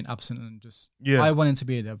kind of being absent and just, I wanted to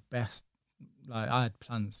be the best. Like, I had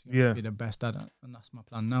plans to be the best dad, and that's my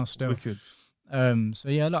plan now still. Wicked. So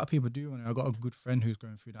yeah, a lot of people do want it. I got a good friend who's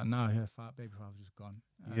going through that now. Baby father's just gone.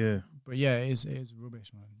 But yeah, it is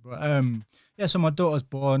rubbish, man. But so my daughter's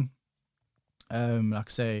born. Like I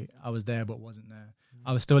say, I was there but wasn't there.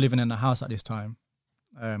 I was still living in the house at this time,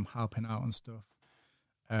 helping out and stuff.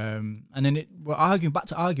 And then we're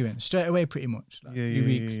arguing straight away, pretty much. Like a few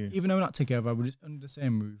weeks, even though we're not together, we're just under the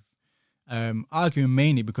same roof. Arguing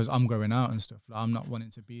mainly because I'm going out and stuff. Like, I'm not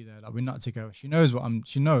wanting to be there. Like, we're not together. She knows what I'm.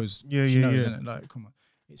 She knows. She knows, innit? Like, come on,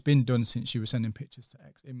 it's been done since she was sending pictures to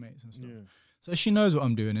ex-inmates and stuff. So she knows what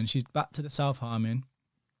I'm doing, and she's back to the self-harming.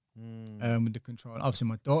 With the control. Obviously,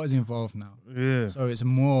 my daughter's involved now. So it's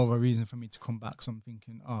more of a reason for me to come back. So I'm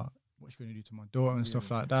thinking, what's she going to do to my daughter and stuff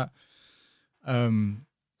like that.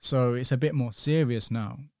 So it's a bit more serious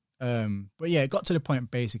now. But yeah, it got to the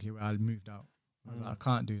point basically where I moved out. I was like, I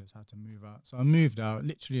can't do this. I had to move out. So I moved out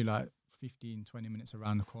literally like 15, 20 minutes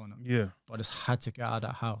around the corner. But I just had to get out of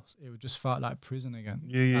that house. It just felt like prison again.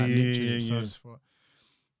 So I just thought,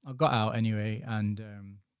 I got out anyway, and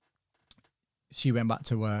she went back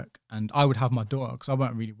to work, and I would have my daughter because I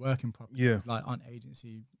weren't really working properly. Like on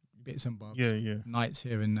agency bits and bobs. Nights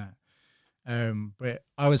here and there. But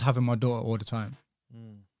I was having my daughter all the time.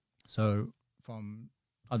 So from,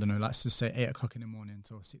 I don't know, let's just say 8 o'clock in the morning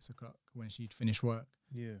until 6 o'clock when she'd finish work.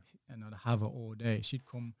 Yeah. And I'd have her all day. She'd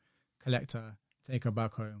come, collect her, take her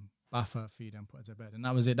back home, bath her, feed her, and put her to bed. And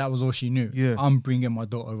that was it. That was all she knew. Yeah. I'm bringing my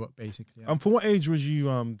daughter up, basically. And from what age was you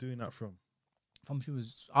doing that from?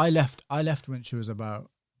 I left when she was about,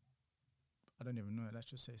 I don't even know, let's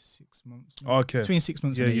just say 6 months. Okay. Between 6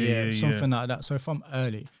 months and a year, something like that. So from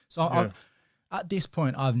early. So at this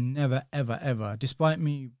point, I've never, ever, ever, despite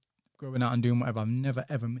me going out and doing whatever, I've never,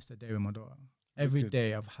 ever missed a day with my daughter. Every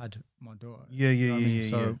day I've had my daughter.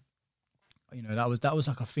 So, you know, that was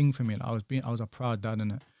like a thing for me. Like I was a proud dad,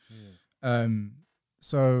 innit? Yeah.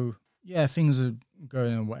 So yeah, things are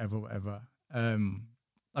going on, whatever.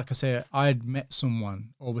 Like I said, I'd met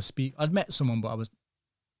someone but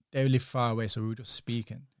they lived far away, so we were just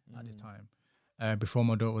speaking at the time, before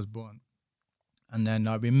my daughter was born. And then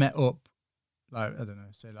we met up, like, I don't know,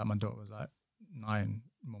 say like my daughter was like 9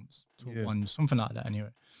 months to 1, something like that anyway.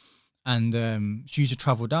 And she used to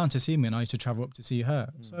travel down to see me, and I used to travel up to see her.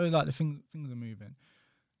 So like the things are moving.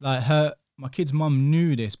 Like my kid's mum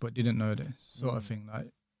knew this but didn't know this sort of thing. Like,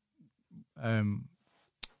 and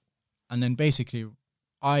then basically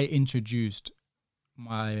I introduced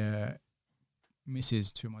my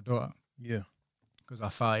missus to my daughter. Yeah, because I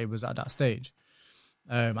felt it was at that stage.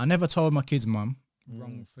 I never told my kid's mum,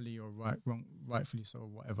 wrongfully or rightfully so, or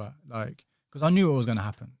whatever. Like, because I knew what was going to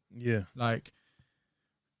happen. Yeah, like.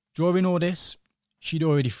 During all this, she'd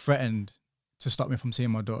already threatened to stop me from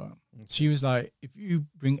seeing my daughter. Okay. She was like, if you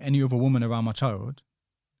bring any other woman around my child,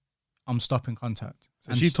 I'm stopping contact. So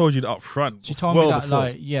and she told you that up front? She told me that,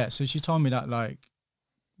 before. So she told me that, like,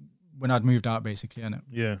 when I'd moved out, basically, innit?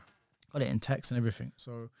 Yeah. Got it in text and everything.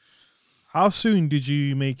 So, how soon did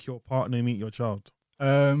you make your partner meet your child?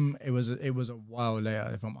 It was a while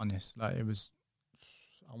later, if I'm honest. Like, it was,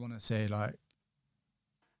 I want to say, like,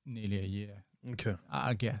 nearly a year. Okay.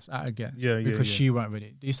 I guess. Yeah, because she weren't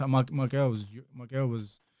ready. This time my girl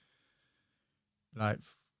was like,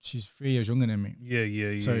 she's 3 years younger than me.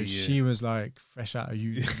 Yeah. So she was like fresh out of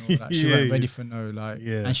uni and all that. She weren't ready for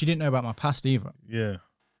and she didn't know about my past either. Yeah.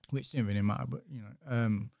 Which didn't really matter, but you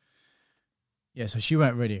know, so she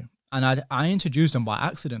weren't ready. And I introduced them by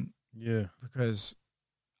accident. Yeah. Because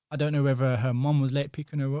I don't know whether her mum was late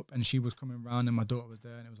picking her up and she was coming around and my daughter was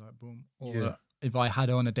there and it was like boom. Or if I had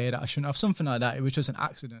her on a day that I shouldn't have, something like that. It was just an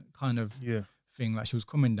accident kind of thing. Like she was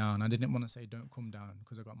coming down. I didn't want to say don't come down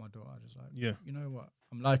because I got my daughter. I was just like, you know what?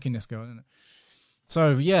 I'm liking this girl, isn't it?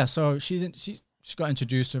 So she got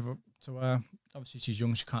introduced to her. Obviously she's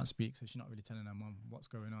young, she can't speak, so she's not really telling her mum what's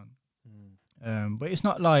going on. But it's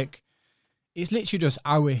not like, it's literally just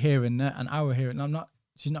hour here and there, an hour here, and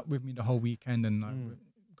she's not with me the whole weekend and like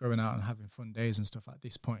going out and having fun days and stuff at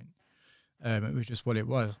this point. It was just what it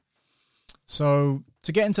was. So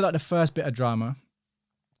to get into like the first bit of drama,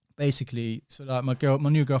 basically, so like my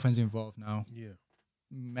new girlfriend's involved now. Yeah.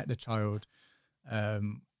 Met the child. Her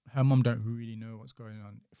mum don't really know what's going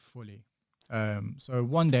on fully. So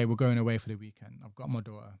one day we're going away for the weekend. I've got my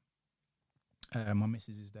daughter. My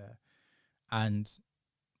missus is there. And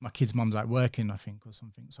my kid's mum's like working, I think, or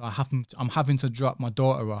something. So I'm having to drop my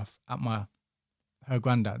daughter off at her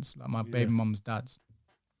granddad's, like my baby mum's dad's.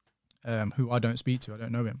 Who I don't speak to. I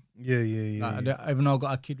don't know him. Yeah. Like, even though I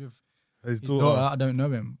got a kid with his daughter, I don't know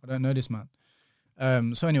him. I don't know this man.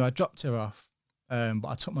 So anyway, I dropped her off, but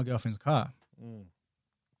I took my girlfriend's car.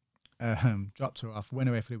 Dropped her off, went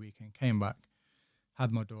away for the weekend, came back,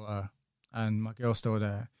 had my daughter, and my girl's still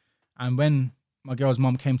there. And when my girl's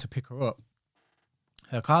mum came to pick her up,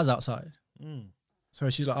 her car's outside. So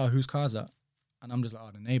she's like, "Oh, whose car's that?" And I'm just like,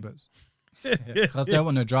 "Oh, the neighbour's." Because I don't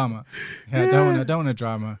want no drama. I don't want no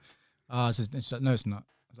drama. She's like, "No, it's not."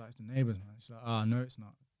 I was like, "It's the neighbours, man." She's like, "No, it's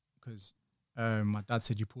not." Because my dad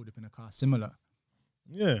said you pulled up in a car similar.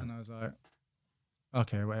 Yeah. And I was like,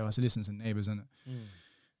 "Okay, whatever." I said, "Listen, it's the neighbours, isn't it?"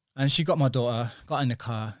 And she got my daughter, got in the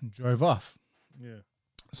car and drove off. Yeah.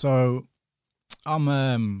 So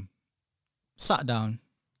I'm sat down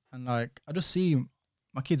and like, I just see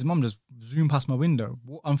my kid's mum just zoom past my window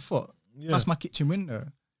on foot, past my kitchen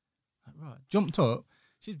window. Like, right, jumped up.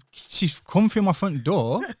 She's come through my front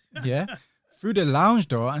door, through the lounge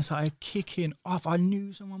door and started kicking off. I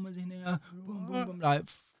knew someone was in there. Boom, boom, boom.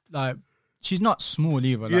 Like she's not small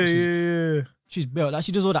either. Like, she's built. Like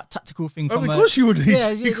she does all that tactical thing. Of course she would.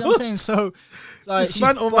 Yeah, you know what I'm saying. So, like, she's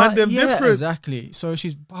man them different. Exactly. So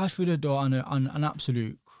she's barged through the door on an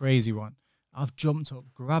absolute crazy one. I've jumped up,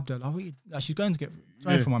 grabbed her. Like she's going to get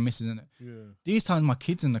for my missus, isn't it? Yeah. These times my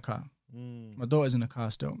kid's in the car. My daughter's in the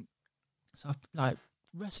car still. So I've like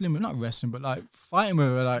not wrestling, but like fighting with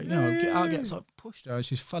her, like, you know, get out, so I pushed her.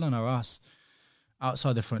 She's fell on her ass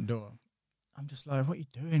outside the front door. I'm just like, what are you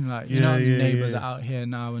doing? Like, you know, the neighbours are out here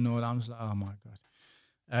now and all that. I'm just like, oh my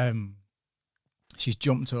God. She's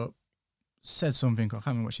jumped up, said something, I can't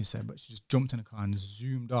remember what she said, but she just jumped in the car and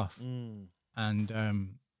zoomed off. And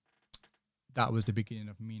that was the beginning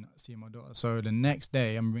of me not seeing my daughter. So the next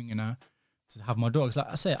day I'm ringing her to have my daughter. Because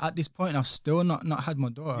like I said, at this point I've still not had my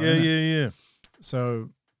daughter. Yeah. So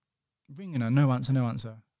ringing her, no answer.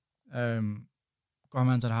 Going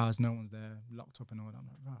around to the house, no one's there, locked up and all that. I'm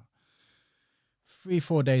like, wow.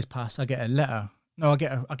 3-4 days pass, I get a letter. No, I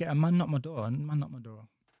get a man knock my door.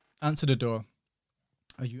 Answer the door.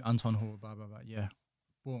 Are you Anton Hall? Blah, blah, blah. Yeah.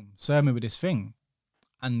 Boom. Serve me with this thing.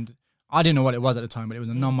 And I didn't know what it was at the time, but it was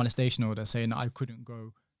a non-molestation order saying that I couldn't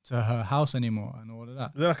go to her house anymore and all of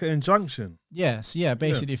that. Like an injunction? Yes, yeah,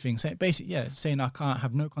 basically saying I can't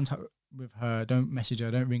have no contact with her, don't message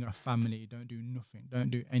her, don't ring her family, don't do nothing,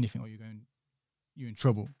 don't do anything or you're in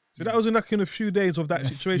trouble. So that was in a few days of that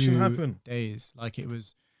situation happened? Days. Like it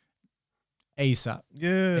was ASAP.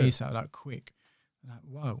 Yeah. ASAP, like quick. Like,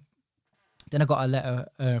 wow. Then I got a letter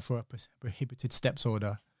for a prohibited steps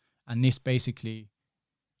order. And this basically,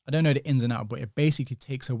 I don't know the ins and outs, but it basically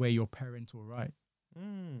takes away your parental right.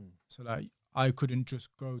 So like, I couldn't just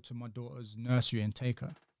go to my daughter's nursery and take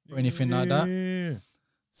her or anything like that. Yeah.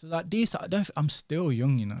 So like these, I'm still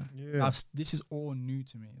young, you know. Yeah. This is all new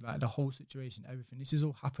to me. Like the whole situation, everything. This has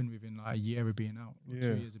all happened within like a year of being out, or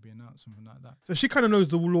 2 years of being out, something like that. So she kind of knows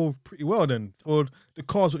the law pretty well then, for the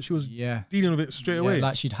cause that she was dealing with it straight away.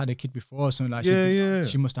 Like she'd had a kid before, or something like.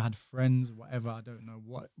 She must have had friends, whatever. I don't know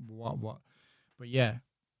what. But yeah,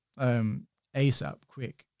 ASAP,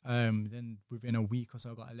 quick. Then within a week or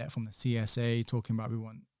so, I got a letter from the CSA talking about we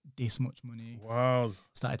want this much money. Wow.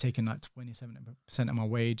 Started taking like 27% of my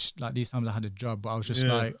wage. Like these times I had a job, but I was just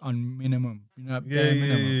like on minimum, you know,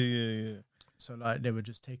 minimum. Yeah. So like they were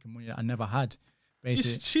just taking money that I never had.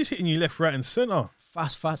 Basically, she's hitting you left, right, and center.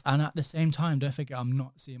 Fast, and at the same time, don't forget I'm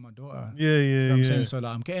not seeing my daughter. Yeah. You know what I'm saying? So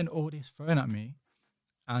like I'm getting all this thrown at me,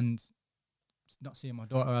 and not seeing my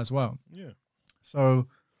daughter as well. Yeah. So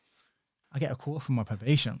I get a call from my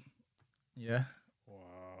probation. Yeah.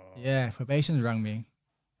 Wow. Yeah, probation rang me.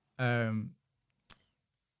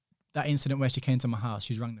 That incident where she came to my house,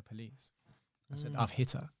 she's rang the police. I said, I've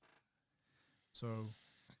hit her. So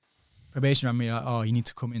probation rang me like, oh, you need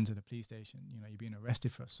to come into the police station. You know, you're being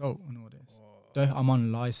arrested for assault and all this. I'm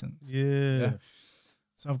on license. Yeah.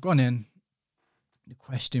 So I've gone in. They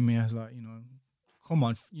questioned me. I was like, you know, come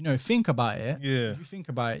on, you know, think about it. Yeah. If you think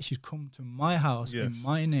about it, she's come to my house in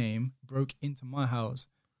my name, broke into my house.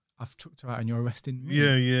 I've chucked her out and you're arresting me.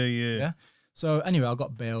 Yeah. So anyway, I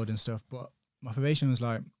got bailed and stuff, but my probation was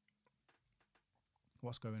like,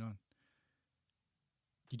 what's going on?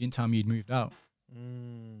 You didn't tell me you'd moved out.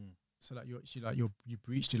 So like you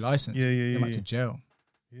breached your license. You went to jail.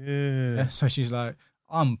 Yeah. So she's like,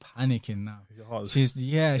 I'm panicking now. She's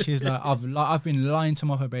like, I've been lying to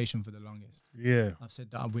my probation for the longest. Yeah. I've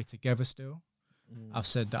said that we're together still. I've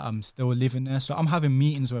said that I'm still living there. So I'm having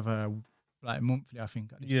meetings with her like monthly, I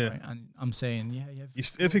think, at this point. And I'm saying, you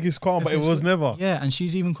think it's calm, but it was never. Yeah, and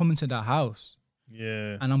she's even coming to that house.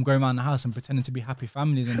 Yeah. And I'm going around the house and pretending to be happy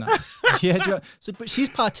families and that. So, but she's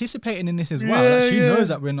participating in this as well. Like, she knows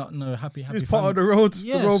that we're not happy it's part of the role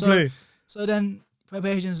play. So then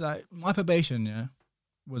probation's like, my probation,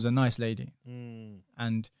 was a nice lady.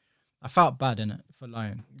 And I felt bad in it for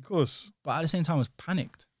lying. Of course. But at the same time, I was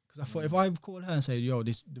panicked. Because I thought if I called her and said, yo,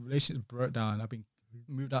 the relationship broke down, I've been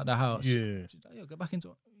moved out of the house. Yeah. She's like, yo, go back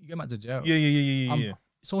to jail. Yeah.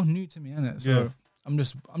 It's all new to me, isn't it? So I'm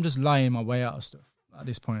just lying my way out of stuff at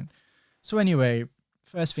this point. So anyway,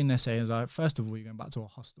 first thing they say is like, first of all, you're going back to a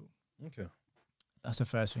hostel. Okay. That's the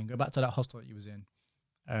first thing. Go back to that hostel that you was in.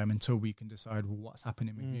 Until we can decide what's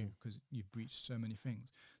happening with you, because you've breached so many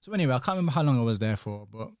things. So anyway, I can't remember how long I was there for,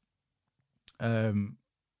 but I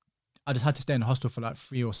just had to stay in the hostel for like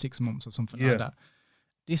 3 or 6 months or something like that.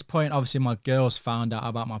 This point, obviously, my girls found out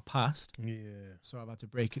about my past. Yeah. So I've had to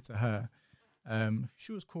break it to her.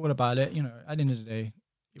 She was cool about it. You know, at the end of the day,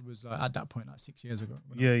 it was like at that point, like 6 years ago.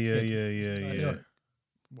 Yeah.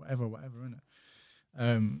 Whatever,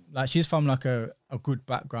 innit? Like she's from like a good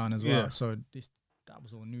background as well. So that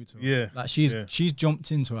was all new to her. Yeah. Like she's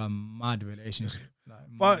jumped into a mad relationship.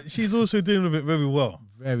 But she's also dealing with it very well.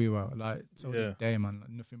 Very well. Like till this day, man. Like,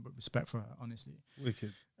 nothing but respect for her, honestly.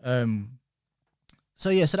 Wicked. So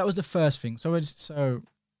that was the first thing. So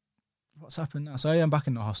what's happened now? So I am back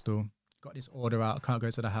in the hostel, got this order out, can't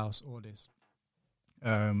go to the house, all this.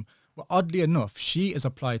 But oddly enough, she has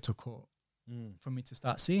applied to court for me to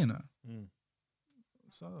start seeing her.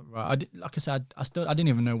 So like I said, I didn't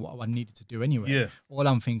even know what I needed to do anyway. Yeah. All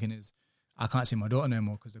I'm thinking is, I can't see my daughter no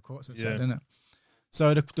more because the courts have said, innit?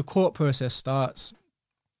 So the court process starts.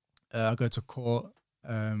 I go to court.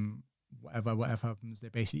 Whatever happens, they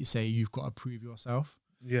basically say you've got to prove yourself.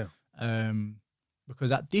 Yeah.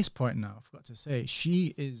 Because at this point now, I forgot to say,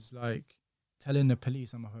 she is like telling the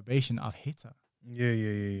police on my probation I've hit her.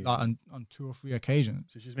 Yeah. Like on 2 or 3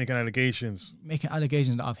 occasions. So she's making allegations. Making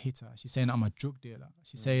allegations that I've hit her. She's saying that I'm a drug dealer.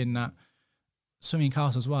 She's saying that something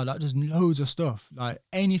else as well. Like just loads of stuff. Like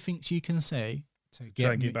anything she can say to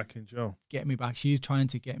get me back in jail. Get me back. She's trying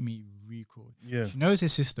to get me recalled. Yeah. She knows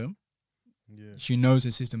his system. Yeah. She knows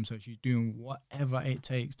the system, so she's doing whatever it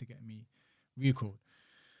takes to get me recalled.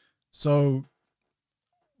 So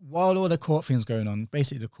while all the court things going on,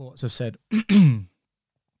 basically the courts have said you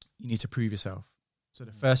need to prove yourself. So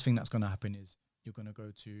the first thing that's going to happen is you're going to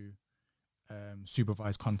go to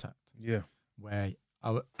supervised contact. Yeah. Where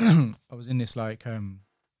I was in this like Can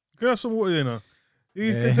I have some water, you know?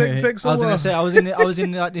 You can take some water. I was going to say I was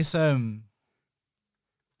in like this I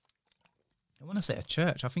want to say a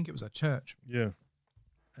church. I think it was a church. Yeah.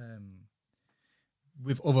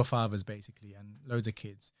 With other fathers basically and loads of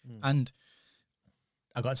kids. And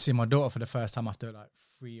I got to see my daughter for the first time after like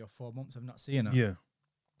 3 or 4 months of not seeing her. Yeah.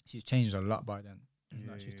 She's changed a lot by then.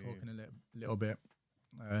 Yeah, like she's talking a little bit.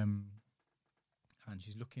 And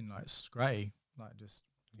she's looking like scratty. Like just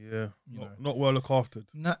not well looked after.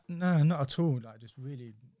 No, not at all. Like just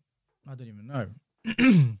really I don't even know.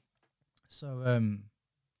 So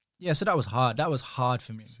so that was hard. That was hard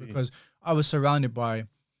for me because I was surrounded by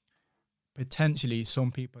potentially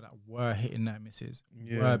some people that were hitting their misses,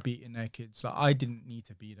 were beating their kids. Like I didn't need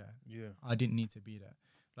to be there. Yeah. I didn't need to be there.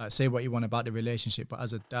 Like say what you want about the relationship, but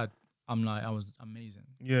as a dad, I'm like, I was amazing.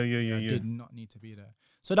 Yeah. I did not need to be there.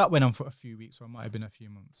 So that went on for a few weeks, or it might have been a few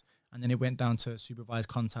months. And then it went down to supervised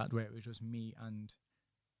contact where it was just me and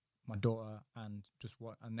my daughter and just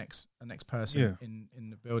a next person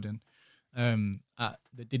in the building.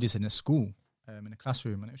 They did this in a school, in a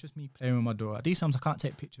classroom, and it was just me playing with my daughter. At these times I can't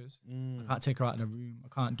take pictures. I can't take her out of the room. I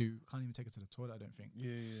can't even take her to the toilet, I don't think.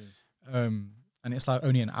 Yeah. And it's like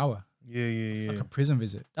only an hour. Yeah. It's like a prison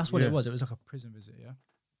visit. That's what it was. It was like a prison visit, yeah.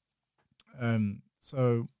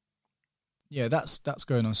 So yeah, that's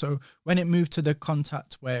going on. So when it moved to the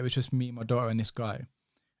contact where it was just me, my daughter, and this guy,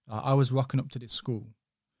 I was rocking up to this school,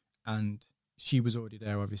 and she was already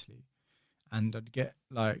there, obviously. And I'd get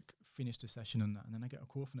like finished the session and that, and then I get a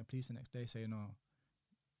call from the police the next day saying, "Oh,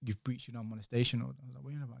 you've breached your non-molestation order." I was like, "What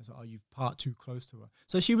are you about?" He's like, "Oh, you've parked too close to her."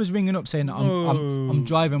 So she was ringing up saying that I'm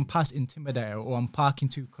driving past Intimidator or I'm parking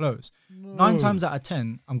too close. 9 times out of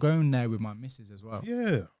 10, I'm going there with my missus as well. Yeah. Do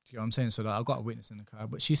you know what I'm saying? So like, I've got a witness in the car,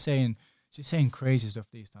 but she's saying crazy stuff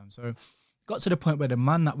these times. So got to the point where the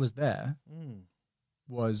man that was there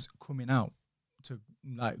was coming out to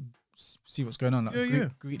like see what's going on,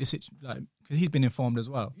 like greet the situation, like because he's been informed as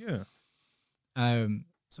well. Yeah.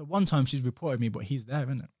 So one time she's reported me, but he's there,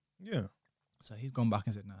 isn't it? Yeah. So he's gone back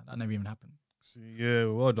and said, "Nah, that never even happened." Yeah,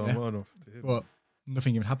 well done, well done. But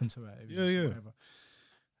nothing even happened to her.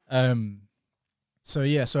 Whatever. So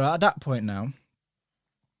at that point now,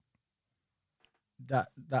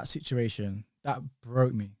 that situation that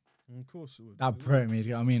broke me. Of course it would. That broke me.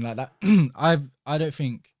 You know what I mean? Like that. I don't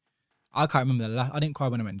think I can't remember I didn't cry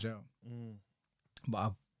when I went in jail, but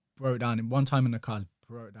I broke down. And one time in the car, I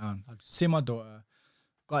broke down. I see my daughter,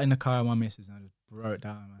 got in the car with my missus, and I just broke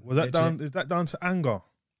down. Man. Was that down? Is that down to anger?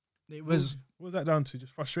 It was. What was that down to?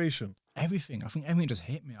 Just frustration. Everything. I think everything just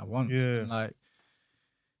hit me at once. Yeah. And like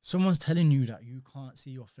someone's telling you that you can't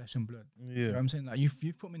see your flesh and blood. Yeah. You know what I'm saying? Like you've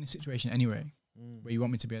put me in a situation anyway where you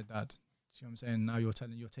want me to be a dad. You know what I'm saying? Now you're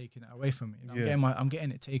taking it away from me. I'm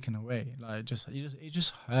getting it taken away. Like it's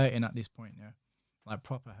just hurting at this point, yeah. Like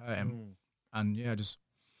proper hurting. And yeah, just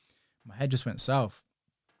my head just went south.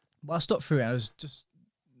 But I stopped through it. I was just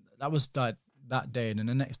that day, and then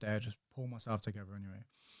the next day I just pulled myself together anyway.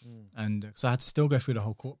 And because I had to still go through the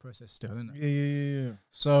whole court process still, didn't it? Yeah.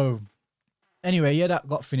 So anyway, that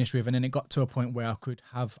got finished with, and then it got to a point where I could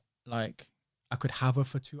have her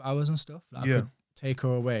for 2 hours and stuff. Like I could take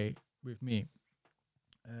her away with me.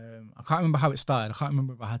 I can't remember how it started. I can't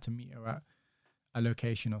remember if I had to meet her at a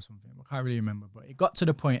location or something. I can't really remember. But it got to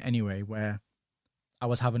the point anyway where I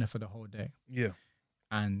was having her for the whole day. Yeah.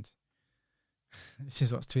 And this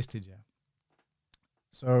is what's twisted, yeah.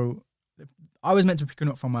 So I was meant to be picking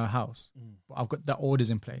up from her house, but I've got the orders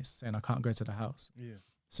in place saying I can't go to the house. Yeah.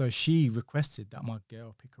 So she requested that my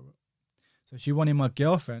girl pick her up. So she wanted my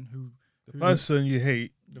girlfriend who person you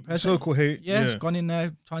hate, the person, so-called hate. Yeah, she's gone in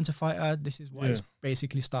there trying to fight her. This is why it's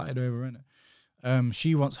basically started over, innit?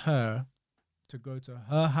 She wants her to go to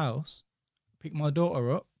her house, pick my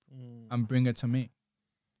daughter up, and bring her to me.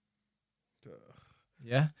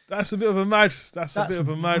 Yeah, that's a bit of a mad. That's a bit of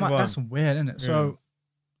a mad one. That's weird, isn't it? Yeah. So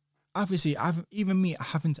obviously, even me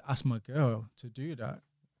having to ask my girl to do that.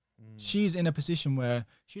 She's in a position where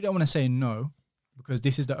she don't want to say no because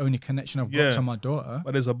this is the only connection I've got to my daughter.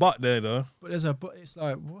 But there's a but there, though. But there's a but. It's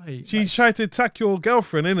like, wait. She's trying to attack your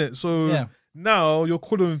girlfriend, innit? So now you're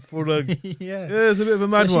calling for the... it's a bit of a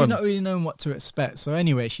mad one. She's not really knowing what to expect. So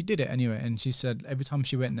anyway, she did it anyway. And she said every time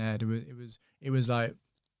she went there, it was like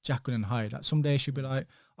Jekyll and Hyde. Like some days she'd be like,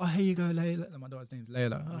 oh, here you go, Layla. My daughter's name's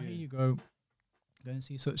Layla. Oh, here you go. Go and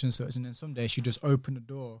see such and such. And then some days she'd just open the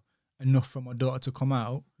door enough for my daughter to come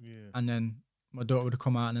out, and then my daughter would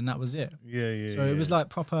come out, and then that was it. So it was like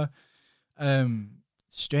proper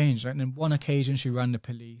strange. Like, and then one occasion she ran the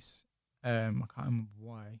police. I can't remember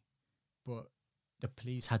why, but the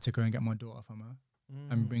police had to go and get my daughter from her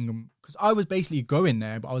and bring them, because I was basically going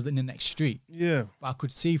there, but I was in the next street. But I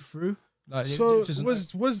could see through. Like, so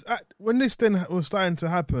when this then was starting to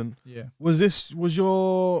happen? Was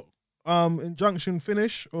your injunction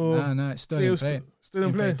finish, or no, it's still in play. Still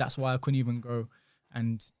in play. That's why I couldn't even go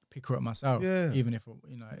and pick her up myself, even if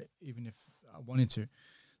I wanted to.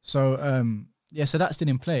 So so that's still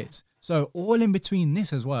in place. So all in between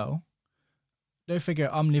this as well, don't forget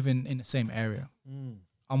I'm living in the same area.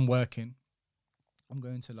 I'm working. I'm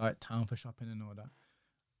going to like town for shopping and all that.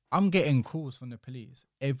 I'm getting calls from the police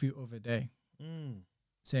every other day.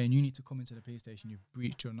 Saying you need to come into the police station, you've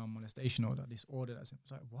breached your non-molestation order, this order that's...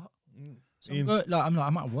 It's like, what? So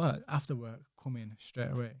I'm at work, after work, come in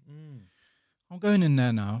straight away. I'm going in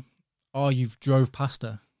there now. Oh, you've drove past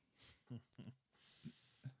her.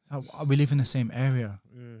 We live in the same area.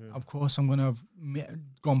 Of course, I'm going to have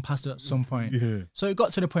gone past her at some point. So it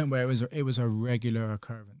got to the point where it was a regular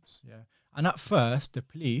occurrence. And at first, the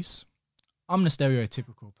police... I'm the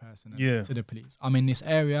stereotypical person to the police. I'm in this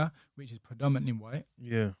area, which is predominantly white.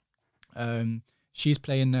 She's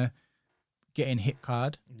playing the getting hit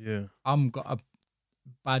card. I'm got a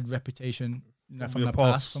bad reputation from my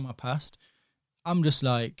past. I'm just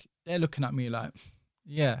like, they're looking at me like,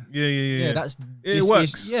 it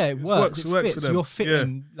works. It works. It works for them. You're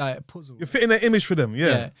fitting like a puzzle. You're fitting an image for them.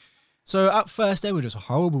 So at first, they were just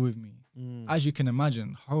horrible with me. As you can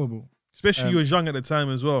imagine, horrible. Especially you were young at the time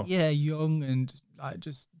as well. Yeah, young, and like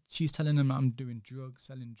just she's telling them that I'm doing drugs,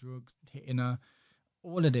 selling drugs, hitting her,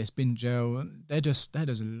 all of this, been jail. They're just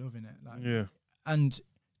loving it. Like, and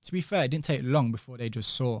to be fair, it didn't take long before they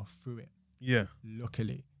just saw through it.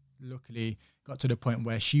 Luckily, got to the point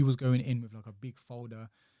where she was going in with like a big folder,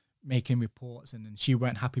 making reports, and then she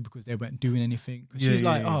weren't happy because they weren't doing anything. She's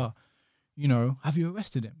like, oh, have you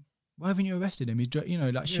arrested him? Why haven't you arrested him?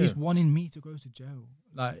 She's wanting me to go to jail.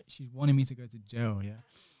 Like, she's wanting me to go to jail,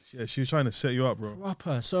 Yeah, she was trying to set you up, bro.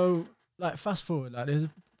 Proper. So, like, fast forward, like, there's a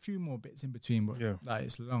few more bits in between, but, like,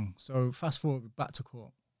 it's long. So, fast forward, back to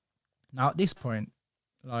court. Now, at this point,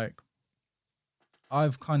 like,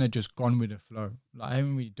 I've kind of just gone with the flow. Like, I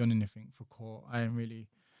haven't really done anything for court. I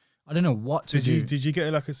don't know what to do. Did you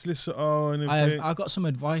get, like, a solicitor or anything? I got some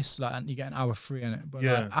advice, like, and you get an hour free in it. But,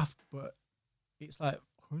 but it's, like,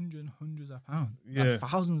 hundreds of pounds, like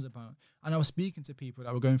thousands of pounds. And I was speaking to people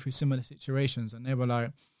that were going through similar situations, and they were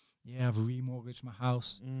like, I've remortgaged my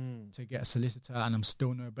house to get a solicitor, and I'm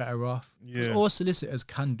still no better off. All solicitors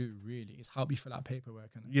can do really is help you fill out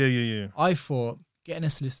paperwork. I thought getting a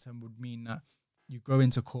solicitor would mean that you go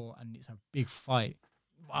into court and it's a big fight.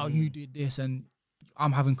 Wow, you did this and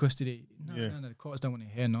I'm having custody. No, the courts don't want to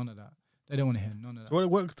hear none of that. They don't want to hear none of that. So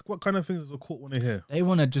what kind of things does the court want to hear?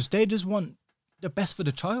 They just want the best for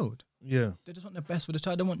the child. They just want the best for the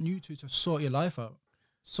child. They want you to sort your life out,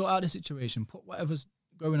 sort out the situation, put whatever's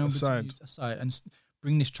going on aside and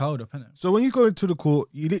bring this child up, innit? So when you go into the court,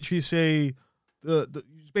 you literally say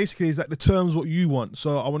basically is that the terms what you want.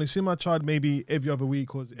 So I want to see my child maybe every other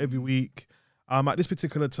week or every week, at this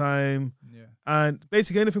particular time, and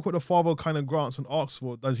basically anything what the father kind of grants and asks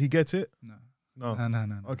for, does he get it? No.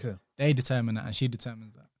 Okay, they determine that, and she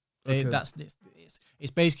determines that.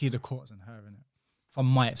 It's basically the courts and her, innit? From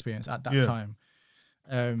my experience at that time,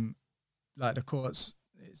 like the courts,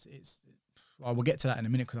 it's well, we'll get to that in a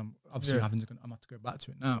minute because I'm obviously I'm have to go back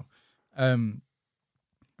to it now.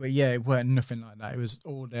 But it weren't nothing like that. It was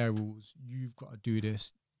all their rules. You've got to do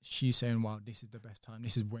this. She's saying, "Well, this is the best time.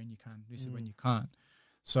 This is when you can. This is when you can't."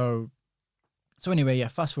 So anyway,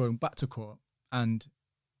 fast forward back to court, and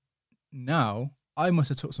now I must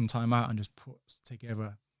have took some time out and just put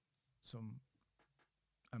together some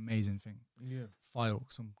amazing thing. File,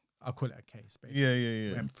 I'll call it a case,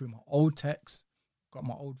 basically. Went through my old texts, got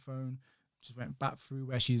my old phone, just went back through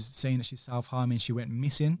where she's saying that she's self-harming. She went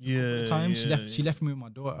missing a couple of times. She left me with my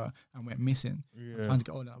daughter and went missing. I'm trying to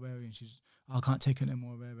get all that away, and she's, I can't take it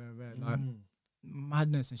anymore. Like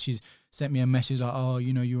madness. And she's sent me a message like, oh,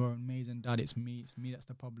 you know, you are an amazing dad. It's me that's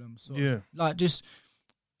the problem. So like just,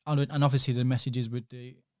 and obviously the messages with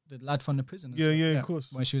the lad from the prison. Of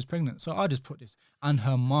course. When she was pregnant. So I just put this, and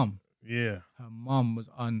her mum. Yeah. Her mum was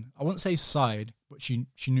on, I wouldn't say side, but she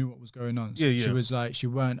knew what was going on. So she was like, she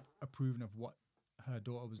weren't approving of what her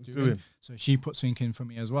daughter was doing. So she put something in for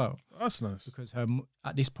me as well. That's nice. Because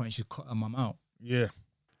at this point, she cut her mum out. Yeah.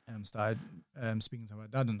 And started speaking to her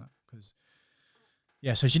dad and that. Because,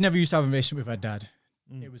 so she never used to have a relationship with her dad.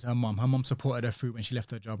 It was her mum. Her mum supported her through when she left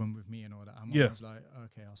her job and with me and all that. Her mum was like,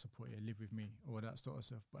 okay, I'll support you, live with me, all that sort of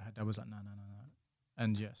stuff. But her dad was like, no.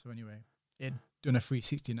 And so anyway, it done a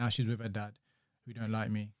 360. Now she's with her dad, who don't like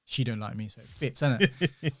me. She don't like me, so it fits, isn't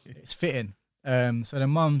it? It's fitting. So the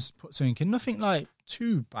mum's put something in, nothing like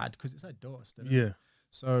too bad because it's her daughter still. Yeah.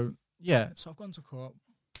 So I've gone to court,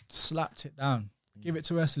 slapped it down, give it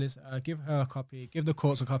to her solicitor, give her a copy, give the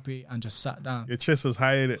courts a copy, and just sat down. Your chest was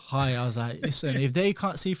high in it. High. I was like, listen, if they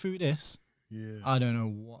can't see through this, I don't know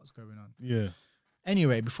what's going on. Yeah.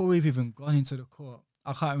 Anyway, before we've even gone into the court,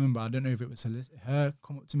 I can't remember. I don't know if it was her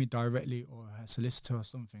come up to me directly or her solicitor or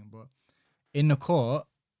something. But in the court,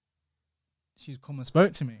 she's come and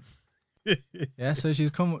spoke to me. So she's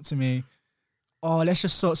come up to me. Oh, let's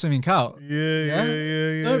just sort something out.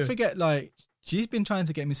 Yeah. Don't forget, like, she's been trying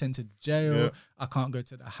to get me sent to jail. Yeah. I can't go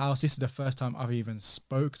to the house. This is the first time I've even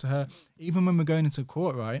spoke to her. Even when we're going into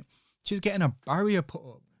court, right? She's getting a barrier put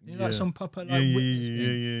up. You know, like some proper like witness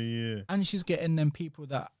thing. And she's getting them people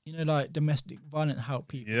that, you know, like domestic violent help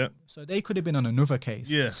people. Yeah. So they could have been on another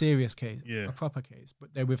case, a serious case, a proper case,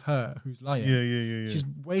 but they're with her who's lying. She's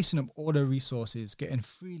wasting up all her resources, getting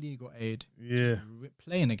free legal aid. Yeah.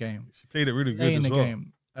 Playing the game. She played it really good as well. Playing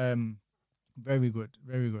the game. Very good.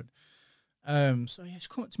 Very good. So she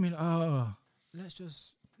come up to me like, oh, let's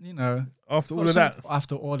just, you know. After all of that.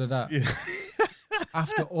 Yeah.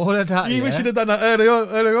 After all of that, you should have done that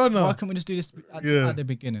earlier on. Now. Why can't we just do this at the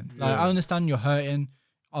beginning? Like, I understand you're hurting.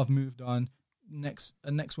 I've moved on. Next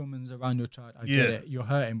woman's around your child. I get it. You're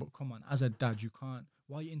hurting, but come on, as a dad, you can't.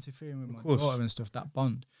 Why are you interfering with my daughter and stuff? That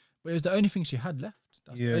bond. But it was the only thing she had left.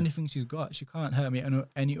 That's the only thing she's got. She can't hurt me in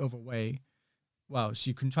any other way. Well,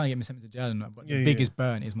 she can try and get me sent to jail and that, but the biggest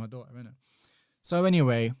burn is my daughter, innit? So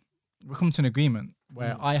anyway, we come to an agreement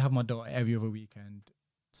where I have my daughter every other weekend,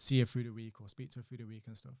 see her through the week or speak to her through the week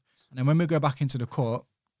and stuff. And then when we go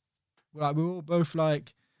we're all both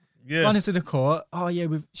like, gone into the court.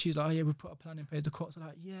 She's like, we put a plan in place. The courts are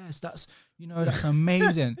like, yes, that's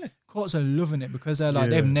amazing. Courts are loving it because they're like,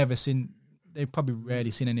 they've probably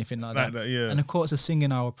rarely seen anything like that. And the courts are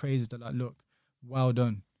singing our praises. They're like, look, well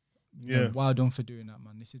done. Well done for doing that,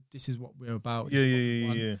 man. This is what we're about.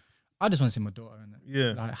 Yeah. I just want to see my daughter in it.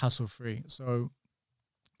 Yeah. Like hassle free. So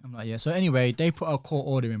I'm like, So anyway, they put a court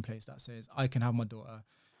order in place that says I can have my daughter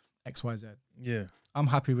XYZ. Yeah. I'm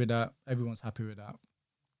happy with that. Everyone's happy with that.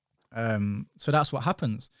 So that's what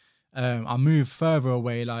happens. I move further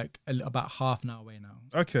away, like about half an hour away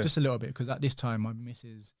now. Okay. Just a little bit, because at this time my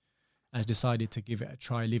missus has decided to give it a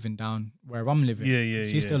try living down where I'm living.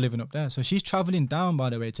 She's still living up there. So she's travelling down, by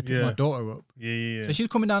the way, to pick my daughter up. So she's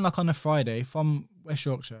coming down like on a Friday from West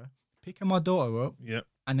Yorkshire, picking my daughter up,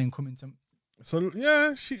 and then coming to... So,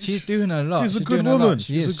 she's doing a lot. She's a good woman.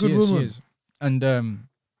 She's a good woman. And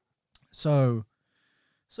so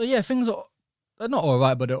things are... They're not all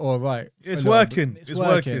right, but they're all right. It's working. It's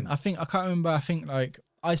working. I can't remember. I think like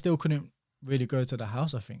I still couldn't really go to the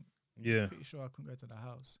house. I think. Yeah. I'm pretty sure I couldn't go to the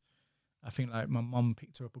house. I think like my mum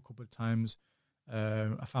picked her up a couple of times.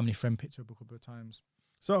 A family friend picked her up a couple of times.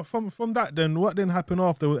 So from that, then what then happened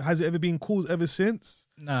after? Has it ever been called ever since?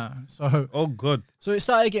 Nah. So. Oh God. So it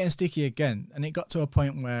started getting sticky again, and it got to a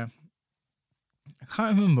point where I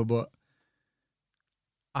can't remember, but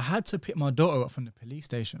I had to pick my daughter up from the police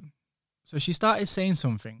station. So she started saying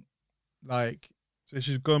something, like... So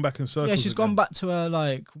she's going back in circles. Yeah, she's gone back to her,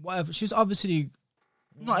 like, whatever. She's obviously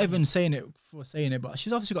not even saying it for saying it, but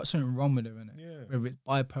she's obviously got something wrong with her, innit? Yeah. Whether it's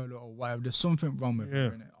bipolar or whatever, there's something wrong with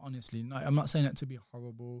her, innit? Honestly, I'm not saying that to be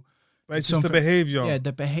horrible. But it's just the behaviour. Yeah,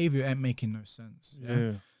 the behaviour ain't making no sense.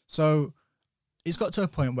 Yeah. So it's got to a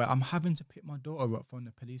point where I'm having to pick my daughter up from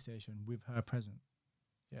the police station with her present.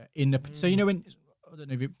 Yeah. So, you know, when... I don't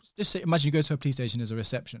know if you... Just say, imagine you go to a police station, there's a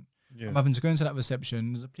reception. Yeah. I'm having to go into that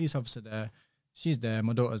reception. There's a police officer there. She's there.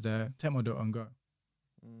 My daughter's there. Take my daughter and go.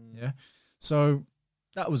 Yeah. So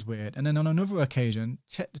that was weird. And then on another occasion,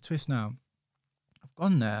 check the twist now. I've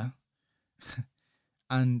gone there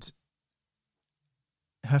and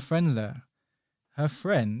her friend's there. her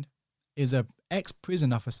friend is a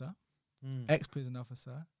ex-prison officer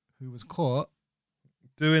who was caught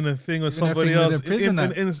doing a thing with somebody else,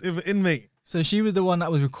 inmate. So she was the one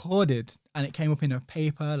that was recorded, and it came up in a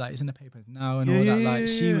paper, like it's in the papers now and all that. Like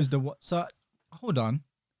she was the one. So hold on,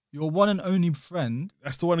 your one and only friend.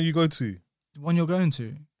 That's the one you go to. The one you're going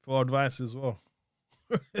to for advice as well.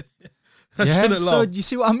 I shouldn't laugh. So you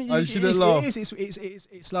see what I mean? I shouldn't laugh.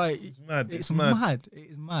 It's like it's mad. It's mad.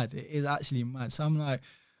 It is mad. It is actually mad. So I'm like,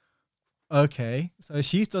 okay. So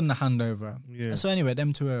she's done the handover. Yeah. So anyway,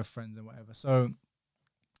 them two are friends and whatever. So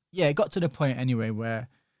yeah, it got to the point anyway where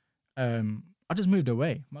I just moved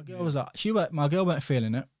away. My girl was like, my girl weren't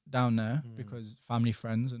feeling it down there because family,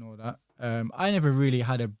 friends, and all that. I never really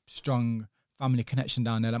had a strong family connection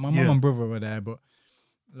down there. Like my mum and brother were there, but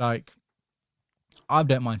like I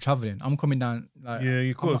don't mind traveling. I'm coming down. Like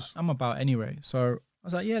of course. I'm about anyway. So I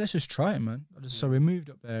was like, yeah, let's just try it, man. So we moved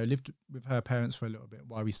up there, lived with her parents for a little bit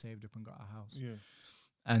while we saved up and got a house. Yeah.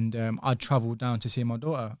 And I'd travel down to see my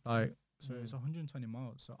daughter. Like, so it's 120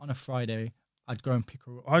 miles. So on a Friday, I'd go and pick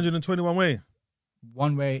her up. 121 way.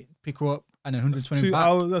 One way, pick her up, and then 120 that's back.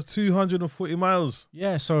 Hours, that's 240 miles.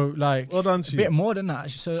 Yeah, so like well done to a bit more than that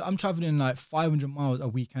actually. So I'm traveling like 500 miles a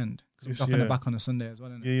weekend because I'm dropping her back on a Sunday as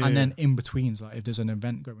well. And then in betweens, like if there's an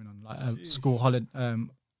event going on, like a school holiday,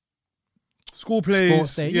 school plays,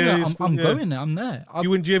 sports day. I'm going there. I'm there.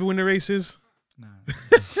 Do you ever win the races? No,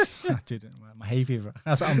 I didn't. My hay fever.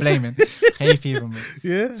 That's what I'm blaming. Hay fever. Man.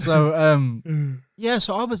 Yeah. So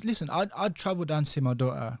so I was I'd travel down to see my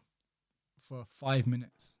daughter for 5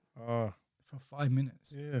 minutes. For 5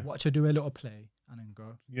 minutes. Yeah. Watch her do a little play and then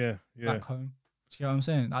go. Yeah. Back home. Do you know what I'm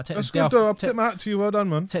saying? That's good though. I'll tip my hat to you. Well done,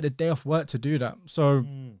 man. Take the day off work to do that. So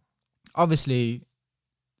obviously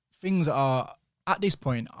things are at this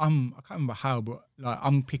point. I can't remember how, but like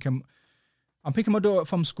I'm picking my daughter up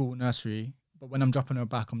from school, nursery. But when I'm dropping her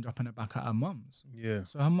back at her mum's. Yeah.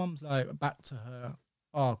 So her mum's like back to her,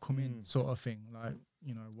 come in sort of thing. Like,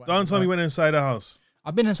 you know. Don't tell me you went inside the house.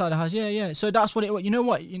 I've been inside the house, yeah. So that's what it was. You know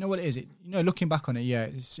what it is? Looking back on it,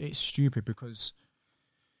 it's stupid because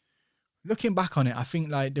looking back on it, I think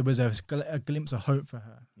like there was a glimpse of hope for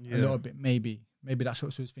her. A little bit, maybe that's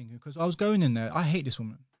what she was thinking. Because I was going in there, I hate this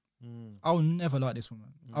woman. I'll never like this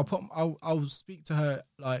woman. I'll speak to her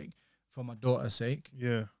like for my daughter's sake.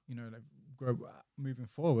 Yeah. You know, like grow moving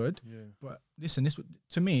forward. Yeah. But listen, this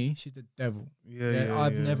to me, she's the devil.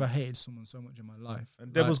 I've never hated someone so much in my life.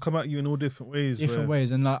 And devils come at you in all different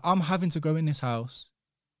ways. And like I'm having to go in this house,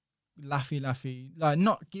 laughy, like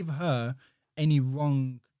not give her any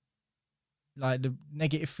wrong, like the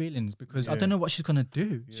negative feelings because I don't know what she's gonna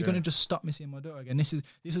do. She's gonna just stop me seeing my daughter again. This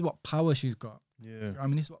is what power she's got. Yeah. I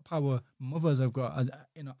mean, this is what power mothers have got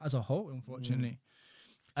as a whole, unfortunately.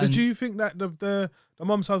 So do you think that the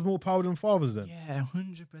mums have more power than fathers then? Yeah,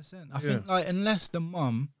 100%. I think like unless the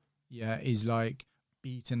mum, is like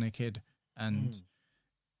beating a kid and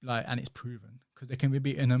like and it's proven because they can be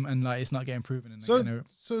beating them and like it's not getting proven. And so to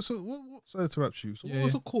interrupt you. So what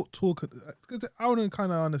was the court talk? Because I want to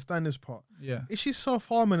kind of understand this part. Yeah, is she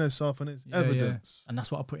self-harming herself and it's evidence? And that's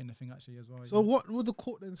what I put in the thing actually as well. So what would the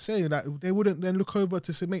court then say? That they wouldn't then look over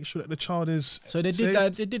to make sure that the child is so they did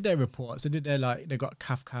that. They did their reports. They did their they got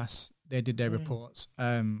CAFCAS. They did their reports.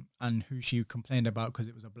 And who she complained about because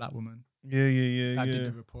it was a black woman. Yeah. That did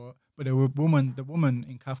the report. But the woman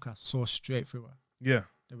in CAFCAS saw straight through her. Yeah.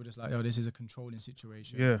 They were just like, oh, this is a controlling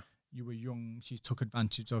situation. Yeah. You were young. She took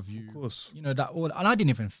advantage of you. Of course. You know, that all. And I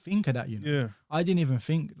didn't even think of that, you know. Yeah. I didn't even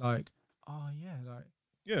think like, oh, yeah, like.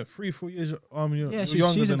 Yeah, 3-4 years.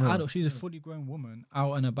 She's an adult. She's a fully grown woman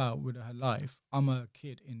out and about with her life. I'm a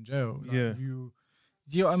kid in jail. Like, do you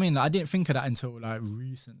know what I mean? Like, I didn't think of that until like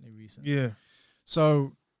recently. Yeah.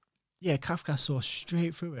 So, Kafka saw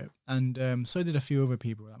straight through it. And so did a few other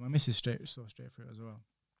people. Like my missus saw straight through it as well.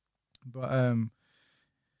 But,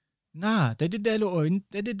 they did their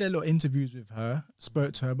little interviews with her,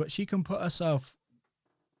 spoke to her, but she can put herself.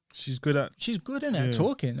 She's good at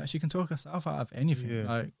talking. Like she can talk herself out of anything. Yeah.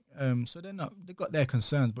 Like so they got their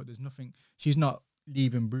concerns, but there's nothing. She's not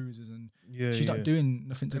leaving bruises and she's not doing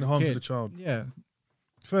nothing to harm to the child. Yeah,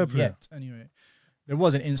 fair play. Yet anyway, there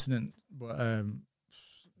was an incident, but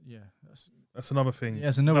that's another thing. Yeah,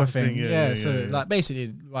 it's another thing. So like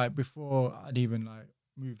basically, like before I'd even like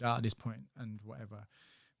moved out at this point and whatever.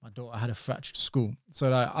 My daughter had a fractured school. So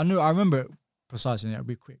like I remember it precisely, and it'll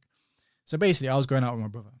be quick. So basically I was going out with my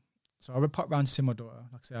brother. So I would pop round to see my daughter.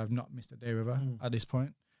 Like I said, I've not missed a day with her at this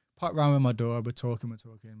point. Pop round with my daughter, we're talking. Me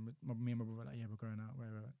and my brother like, we're going out,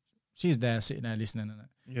 wherever. She's there, sitting there, listening. And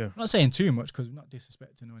yeah. I'm not saying too much because we're not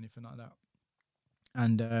disrespecting or anything like that.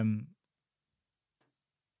 And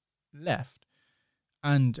left.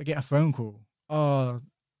 And I get a phone call. Oh,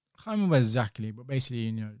 I can't remember exactly, but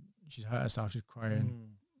basically, she's hurt herself. She's crying.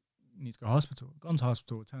 Needs to go to hospital. Gone to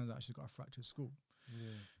hospital. Turns out she's got a fractured skull. Yeah.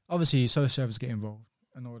 Obviously, social services get involved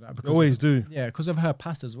and all that. They always do. Yeah, because of her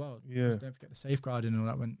past as well. Yeah. Don't forget the safeguarding and all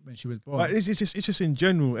that when she was born. But it's just in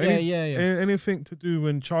general. Yeah. Anything to do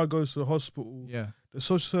when child goes to the hospital. Yeah. The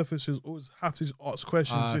social services always have to ask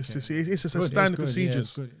questions just to see. It's just good, a standard procedure.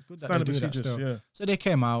 procedures. Yeah, it's good standard procedures. Yeah. So they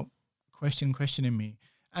came out questioning me,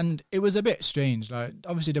 and it was a bit strange. Like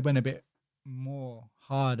obviously they went a bit more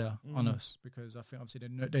harder on us because I think obviously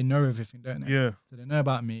they know everything, don't they? Yeah. So they know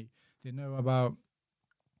about me. They know about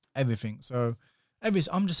everything. So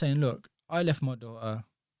I'm just saying, look, I left my daughter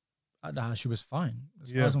at the house. She was fine. As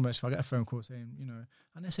far as I'm aware, I get a phone call saying,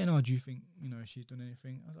 and they're saying, oh, do you think, she's done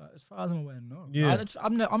anything? I was like, as far as I'm aware, no. Yeah.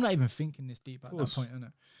 I'm not even thinking this deep at that point,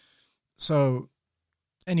 innit? So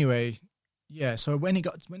anyway, yeah. So when he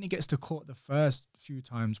gets to court the first few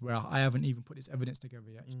times where I haven't even put this evidence together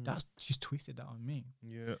yet, she's twisted that on me.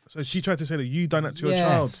 Yeah. So she tried to say that you done that to your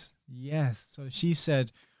child. Yes. So she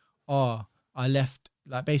said, oh, I left,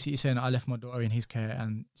 like basically saying I left my daughter in his care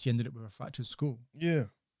and she ended up with a fractured skull. Yeah.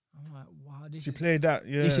 I'm like, wow. She played that.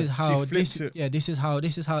 Yeah. This is how. This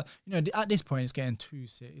is how. At this point, it's getting too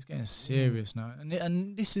serious. It's getting serious now,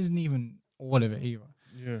 and this isn't even all of it either.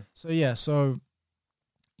 Yeah.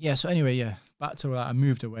 So anyway, back to that. I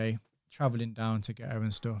moved away, traveling down to get her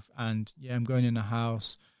and stuff, and I'm going in the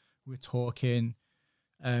house. We're talking.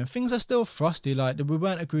 Things are still frosty. Like we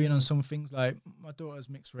weren't agreeing on some things. Like my daughter's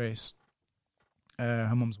mixed race.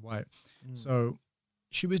 Her mum's white, so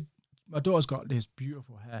she was. My daughter's got this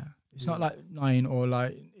beautiful hair. It's not like 9 or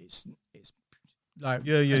like it's like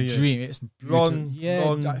a dream. It's long,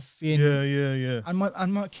 like thin. Yeah.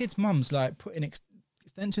 And my kid's mum's like putting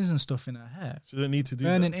extensions and stuff in her hair. She don't need to do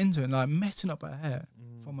burning that. into it, like messing up her hair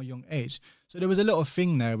from a young age. So there was a little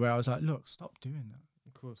thing there where I was like, look, stop doing that.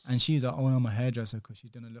 Of course. And she's like, oh, I'm a hairdresser because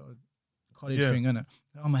she's done a little college thing, innit?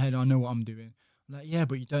 I'm a hairdresser. I know what I'm doing. I'm like, yeah,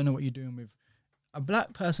 but you don't know what you're doing with a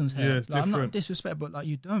black person's hair. Yeah, it's like, I'm different. not disrespect, but like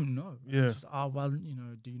you don't know. Yeah. Just, oh well, do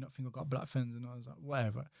you not think I got black friends? And I was like,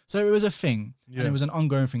 whatever. So it was a thing, and it was an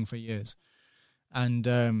ongoing thing for years. And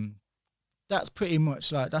that's pretty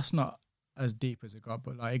much like that's not as deep as it got,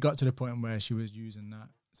 but like it got to the point where she was using that,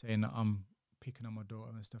 saying that I'm picking on my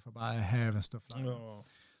daughter and stuff about her hair and stuff like that.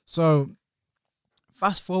 So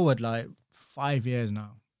fast forward like 5 years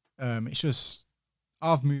now. It's just.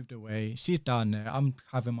 I've moved away. She's down there. I'm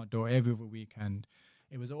having my daughter every other weekend.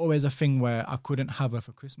 It was always a thing where I couldn't have her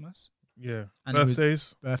for Christmas. Yeah. And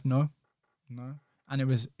birthdays? No. And it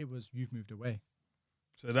was you've moved away.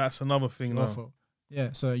 So that's another thing now. Yeah.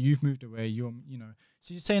 So you've moved away.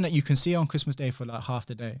 So you're saying that you can see her on Christmas Day for like half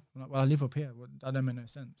the day. I'm like, well, I live up here. Well, that don't make no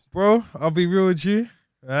sense. Bro, I'll be real with you.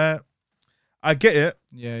 I get it.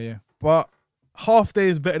 Yeah. But half day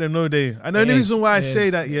is better than no day. And the only reason why I say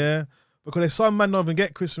that, because there's some man don't even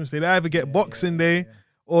get Christmas Day. They either get Boxing Day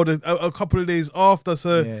or a couple of days after.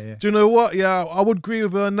 So do you know what? Yeah, I would agree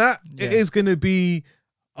with her on that. Yeah. It is going to be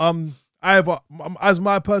either, as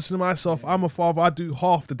my person myself, I'm a father, I do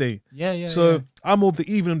half the day. So I'm more of the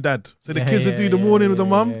evening dad. So the kids will do the morning with the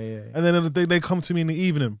mum and then they come to me in the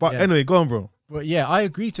evening. But anyway, go on, bro. But I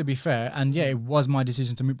agree, to be fair. And it was my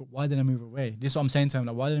decision to move. But why did I move away? This is what I'm saying to him.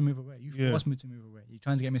 Like, why did I move away? You forced me to move away. You're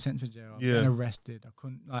trying to get me sent to jail. I'm getting arrested. I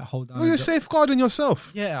couldn't hold down. Well, you're safeguarding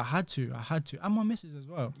yourself. Yeah, I had to. And my missus as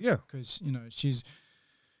well. Yeah. Because, she's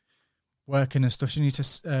working and stuff. She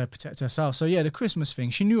needs to protect herself. So, the Christmas thing,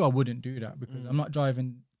 she knew I wouldn't do that because I'm not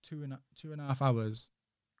driving two and a half hours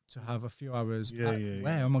to have a few hours. Where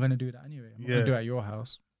am I going to do that anyway? I'm not going to do it at your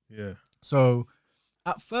house. Yeah. So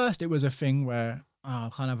at first, it was a thing where I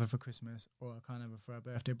can't have her for Christmas or I can't have her for her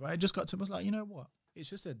birthday. But it just got to was like, you know what? It's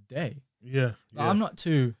just a day. Yeah. I'm not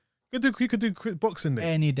too. You could do Boxing Day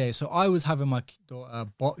any day. So I was having my daughter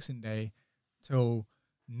Boxing Day till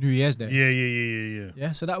New Year's Day. Yeah.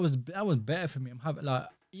 Yeah. So that was better for me. I'm having like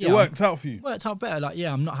it worked out for you. Worked out better. Like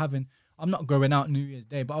I'm not going out New Year's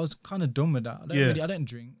Day, but I was kind of done with that. I don't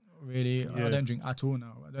drink really. I don't drink at all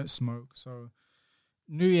now. I don't smoke. So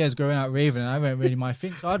New Year's going out raving, I weren't really my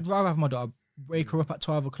thing. So I'd rather have my daughter wake her up at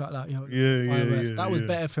 12 o'clock, like that was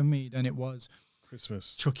better for me than it was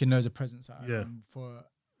Christmas chucking loads of presents at for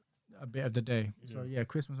a bit of the day. So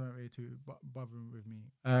Christmas wasn't really too bothering with me.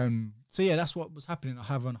 So that's what was happening. I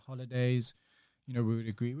have on holidays, we would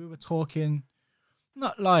agree. We were talking,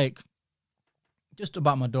 not like just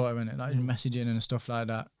about my daughter and like messaging and stuff like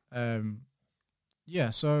that.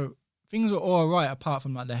 So things were all right apart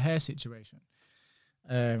from like the hair situation.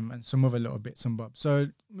 And some other little bits and bobs. So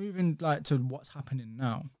moving like to what's happening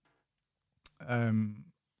now.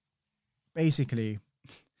 Basically,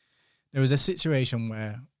 there was a situation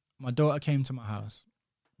where my daughter came to my house.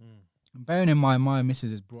 And bearing in mind, my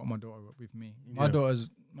missus has brought my daughter up with me. My missus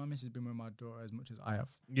has been with my daughter as much as I have.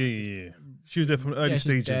 Yeah. She was there from early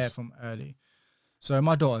stages. She was there from early. So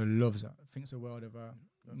my daughter loves her, thinks the world of her,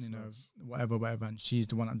 whatever. And she's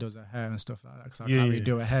the one that does her hair and stuff like that because I can't really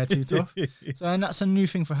do her hair too tough. So, and that's a new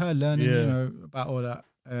thing for her, learning, about all that.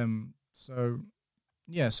 So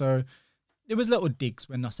there was little digs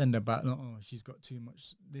when I send her back, like, oh, she's got too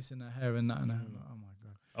much this in her hair and that and her. Like, oh my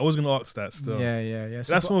God. I was going to ask that still. Yeah.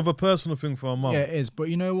 So that's more of a personal thing for a mum. Yeah, it is. But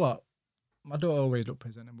you know what? My daughter always looked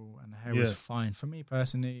presentable and the hair was fine for me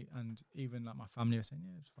personally, and even like my family were saying,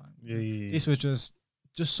 it's fine. Yeah. This was just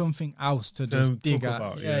something else to just dig at.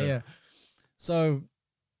 About, yeah. So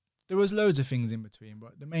there was loads of things in between,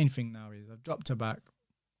 but the main thing now is I've dropped her back.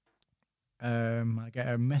 I get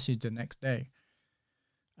a message the next day.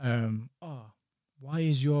 Why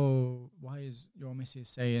is your missus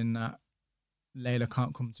saying that Layla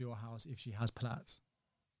can't come to your house if she has plaits?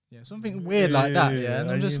 Yeah, something weird like that. Yeah, and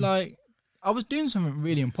I'm just like, I was doing something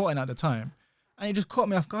really important at the time, and it just caught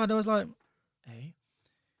me off guard. I was like, hey,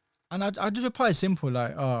 and I just replied simple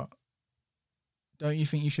like, oh, don't you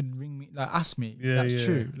think you should ring me? Like, ask me. That's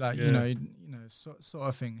true. Like, you know, sort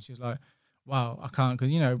of thing. She's like, wow, I can't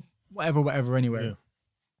because whatever. Anyway.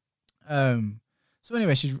 Yeah. So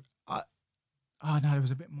anyway, there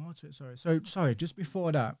was a bit more to it. Sorry. Just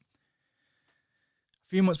before that. A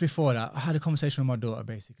few months before that, I had a conversation with my daughter,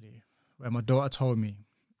 basically, where my daughter told me.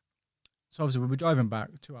 So obviously, we were driving back,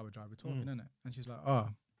 2-hour drive, we're talking, innit? And she's like, oh,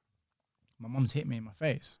 my mum's hit me in my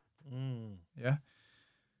face. Yeah?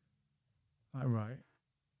 Like, right.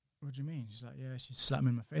 What do you mean? She's like, yeah, she slapped me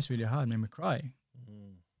in my face really hard, made me cry.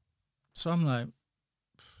 So I'm like,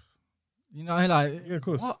 like, yeah, of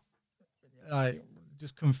course. What? Like,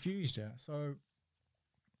 just confused, yeah. So,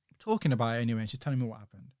 talking about it anyway, and she's telling me what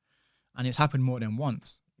happened. And it's happened more than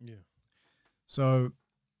once. Yeah. So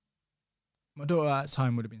my daughter at the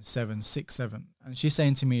time would have been 6, 7. And she's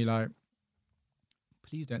saying to me, like,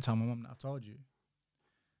 please don't tell my mum that I've told you.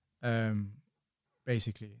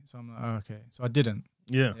 Basically. So I'm like, oh, okay. So I didn't.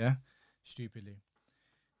 Yeah. Yeah. Stupidly.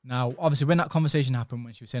 Now, obviously, when that conversation happened,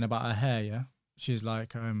 when she was saying about her hair, yeah, she's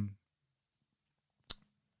like,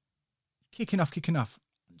 kicking off.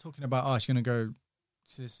 Talking about, she's going to go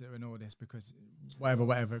solicitor and all this because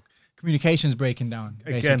whatever communication's breaking down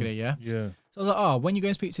basically. Yeah. So I was like, when you go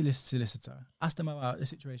and speak to this solicitor, ask them about the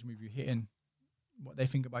situation with you hitting, what they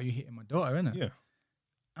think about you hitting my daughter, innit? Yeah.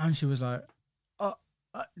 And she was like,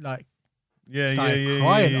 like, started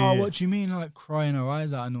crying. What do you mean, like crying her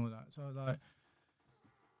eyes out and all that? So I was like,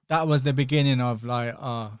 that was the beginning of like,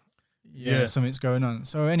 something's going on.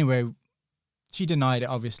 So anyway, she denied it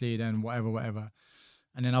obviously. Then whatever.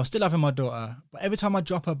 And then I was still having my daughter, but every time I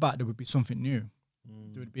drop her back, there would be something new.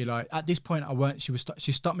 There would be like, at this point,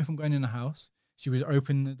 she stopped me from going in the house. She was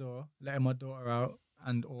opening the door, letting my daughter out,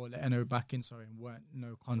 or letting her back in, and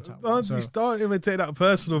no contact. Don't even take that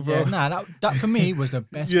personal, bro. Yeah, that for me was the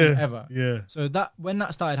best thing ever. Yeah. So when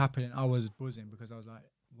that started happening, I was buzzing because I was like,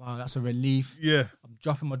 wow, that's a relief. Yeah. I'm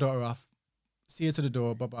dropping my daughter off. See her to the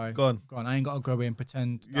door. Bye-bye. Gone. I ain't got to go in,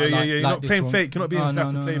 pretend. Yeah. You're not playing fake. You're not being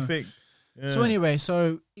playing fake. Yeah. So anyway,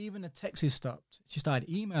 even the texts stopped. She started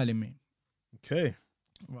emailing me. Okay.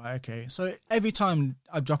 Right, okay. So every time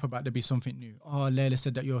I drop her back, there'd be something new. Oh, Layla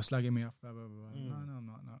said that you're slagging me off, blah, blah, blah. No, I'm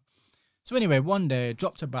not. So anyway, one day,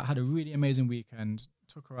 dropped her back, had a really amazing weekend,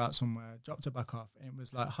 took her out somewhere, dropped her back off, and it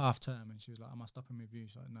was like half term, and she was like, am I stopping with you?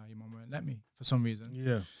 She's like, no, your mum won't let me for some reason.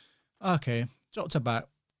 Yeah. Okay, dropped her back,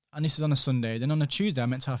 and this is on a Sunday. Then on a Tuesday, I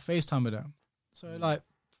meant to have FaceTime with her. So like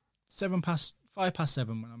 5 past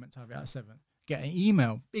 7 when I meant to have it at 7. Get an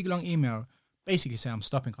email, big long email, basically saying I'm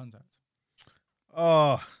stopping contact.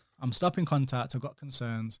 Oh. I'm stopping contact. I've got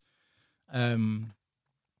concerns. Layla's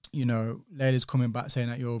coming back saying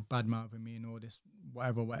that you're bad mouthing me and all this,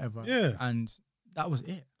 whatever. Yeah. And that was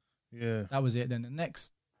it. Yeah. That was it. Then the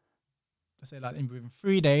next, within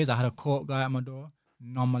 3 days, I had a court guy at my door,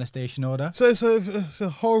 non-molestation order. So it's a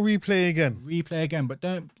whole replay again. But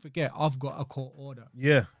don't forget, I've got a court order.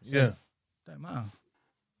 Yeah. Don't matter.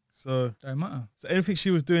 So don't matter. So anything she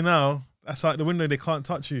was doing now, that's out the window. They can't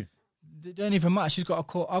touch you. They don't even matter.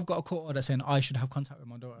 I've got a court order saying I should have contact with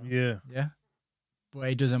my daughter. Yeah. But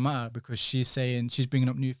it doesn't matter because she's saying she's bringing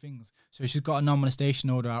up new things. So she's got a non-molestation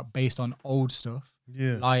order out based on old stuff.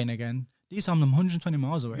 Yeah. Lying again. These time I'm 120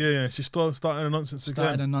 miles away. Yeah. She started a nonsense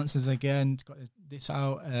again. Got this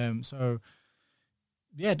out.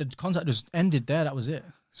 The contact just ended there. That was it.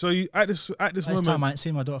 So you at this moment, time I ain't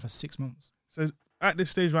seen my daughter for 6 months. So at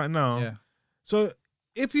this stage right now, yeah. So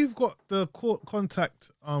if you've got the court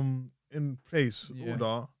contact in place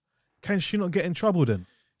order, can she not get in trouble then?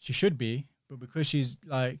 She should be, but because she's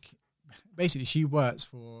like, basically she works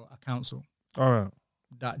for a council. All right.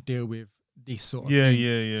 That deal with this sort of thing.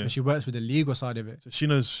 Yeah, yeah. So she works with the legal side of it. So she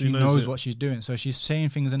knows what she's doing. So she's saying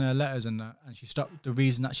things in her letters and that, and the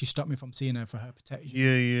reason that she stopped me from seeing her for her protection.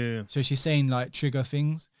 Yeah. So she's saying like trigger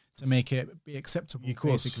things to make it be acceptable,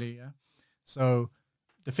 basically. Yeah. So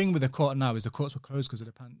the thing with the court now is the courts were closed because of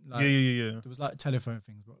the yeah. There was like telephone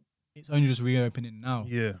things, but it's only just reopening now.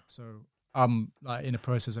 Yeah. So I'm like in the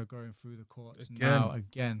process of going through the courts now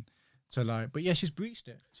again. So like, but yeah, she's breached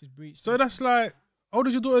it. So that's like, how old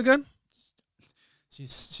is your daughter again?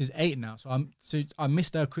 She's 8 now. So I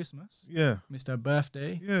missed her Christmas. Yeah. Missed her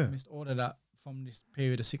birthday. Yeah. Missed all of that from this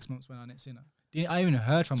period of 6 months when I didn't see her. I even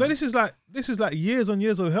heard from her. So this is like years on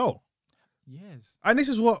years of hell. Yes. And this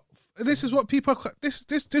is what people. This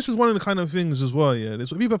is one of the kind of things as well. Yeah. This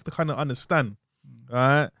is what people have to kind of understand.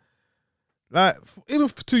 Right. Like even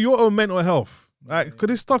to your own mental health. Like, because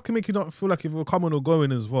this stuff can make you not feel like if you're coming or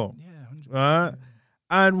going as well. Yeah. 100%. Right.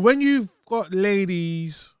 And when you've got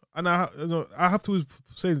ladies, and I have to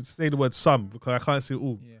say the word some because I can't say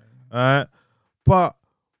all. Yeah. Right. But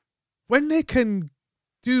when they can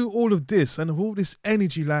do all of this and all this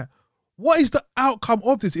energy, like, what is the outcome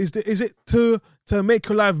of this? Is it to make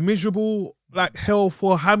your life miserable like hell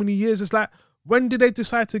for how many years? It's like, when did they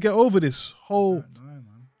decide to get over this whole? I don't know,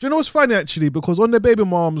 man. Do you know what's funny actually? Because on the Baby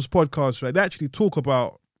Moms podcast, right, they actually talk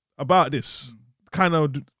about this kind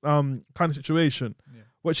of situation. Yeah.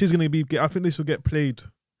 What she's gonna be. I think this will get played.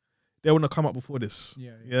 They want to come up before this.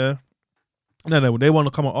 Yeah. No, they want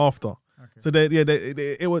to come up after. Okay. So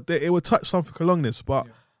it would touch something along this, but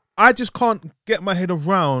I just can't get my head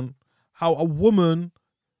around how a woman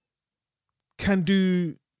can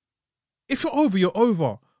do. If you're over, you're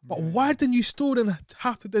over. But why then you still then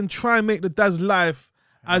have to then try and make the dad's life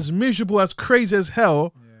as miserable, as crazy as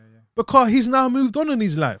hell? Because he's now moved on in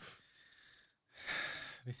his life.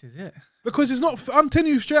 This is it. Because it's not. I'm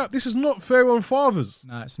telling you straight up, this is not fair on fathers.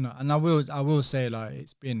 No, it's not. And I will say, like,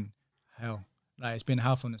 it's been hell. Like, it's been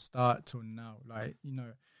hell from the start till now. Like, you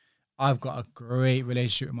know, I've got a great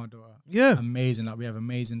relationship with my daughter. Yeah, amazing. Like, we have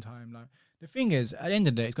amazing time. Like, the thing is, at the end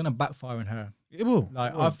of the day, it's gonna backfire on her. It will.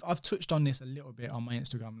 Like, I've touched on this a little bit on my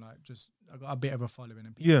Instagram. Like, I got a bit of a following,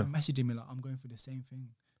 and people are messaging me like, I'm going through the same thing.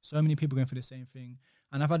 So many people going through the same thing.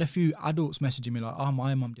 And I've had a few adults messaging me like, oh,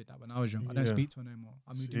 my mum did that when I was young. I don't speak to her no more.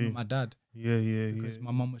 I moved in with my dad. Because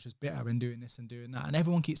my mum was just bitter and doing this and doing that. And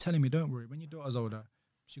everyone keeps telling me, don't worry, when your daughter's older,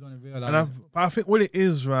 she's going to realise. But I think what it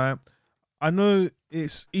is, right, I know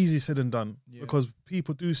it's easy said and done because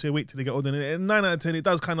people do say wait till they get older. And 9 out of 10, it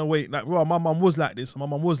does kind of wait. Like, my mum was like this, my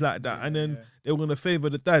mum was like that. And then they were going to favour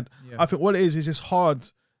the dad. I think what it is it's hard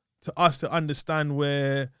to us to understand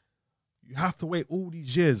where you have to wait all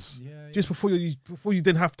these years just before you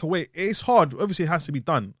then have to wait. It's hard. Obviously, it has to be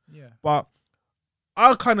done. Yeah. But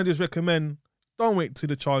I'll kind of just recommend don't wait till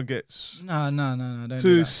the child gets don't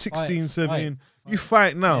to 16, 17. You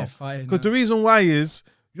fight now. Because the reason why is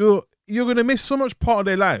you're going to miss so much part of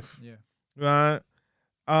their life. Yeah. Right?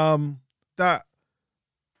 That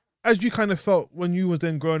as you kind of felt when you was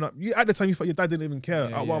then growing up, at the time you thought your dad didn't even care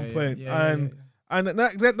at one point. And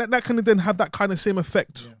that can then have that kind of same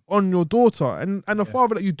effect on your daughter. And the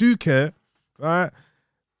father that you do care, right?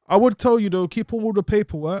 I would tell you though, keep all the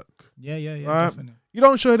paperwork. Yeah, right? Definitely. You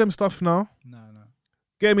don't show her them stuff now. No.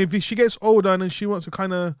 Get me? If she gets older and then she wants to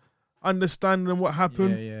kind of understand and what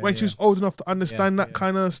happened, when she's old enough to understand that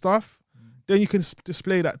kind of stuff, then you can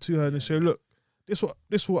display that to her and say, look, this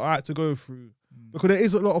is what I had to go through. Because there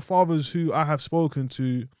is a lot of fathers who I have spoken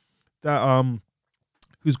to that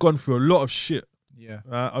who's gone through a lot of shit. Yeah.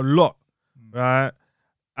 A lot. Right?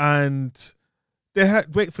 And they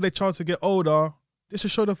had wait for their child to get older just to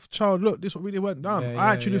show the child, look, this is what really went down.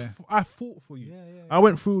 I fought for you. I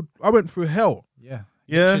went through hell. Yeah.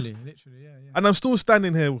 Literally, yeah. And I'm still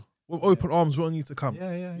standing here with open arms wanting you to come.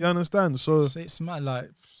 Yeah. You understand? So it's mad, like,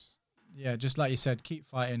 just like you said, keep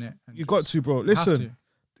fighting it. You got to, bro. Listen,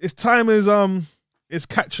 it's time is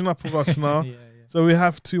catching up with us now. So we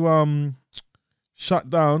have to shut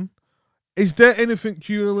down. Is there anything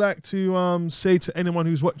you would like to say to anyone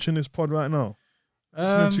who's watching this pod right now?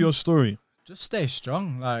 Listening to your story. Just stay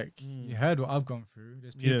strong. Like, you heard what I've gone through.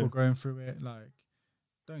 There's people going through it. Like,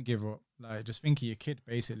 don't give up. Like, just think of your kid,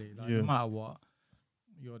 basically. Like, no matter what,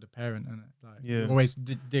 you're the parent, innit? Like, always,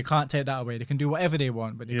 they can't take that away. They can do whatever they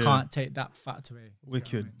want, but they can't take that fact away.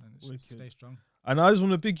 Wicked. Stay strong. And I just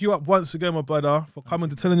want to big you up once again, my brother, for coming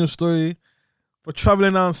to telling your story, for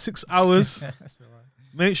traveling down 6 hours. That's all right.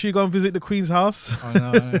 Make sure you go and visit the Queen's house. Oh,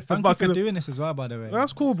 no. Thank you for doing this as well, by the way.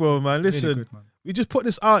 That's cool, bro, man. Listen, really good, man. We just put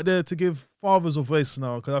this out there to give fathers a voice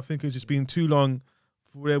now, because I think it's just been too long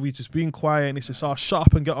where we just been quiet and it's just shut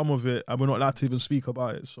up and get on with it, and we're not allowed to even speak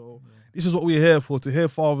about it. So this is what we're here for, to hear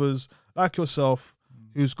fathers like yourself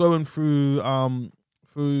who's going through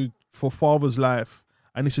for father's life,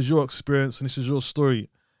 and this is your experience and this is your story.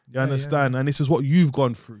 You understand? And this is what you've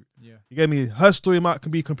gone through. Yeah. You get me? Her story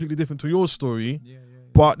can be completely different to your story,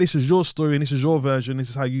 but this is your story and this is your version. This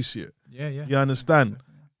is how you see it. Yeah. You understand?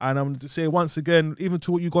 And I'm to say once again, even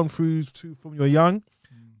to what you've gone through from your young,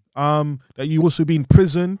 that you also been in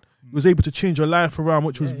prison, you was able to change your life around,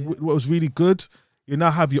 which was what was really good. You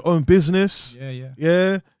now have your own business.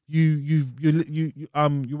 Yeah. You're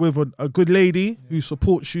with a good lady who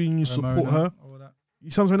supports you and you support her. You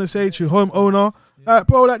something to say to your homeowner,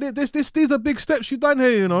 bro? Like these are big steps you've done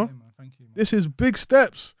here. You know, thank you, this is big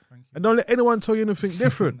steps, and don't let anyone tell you anything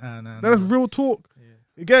different. That's real talk.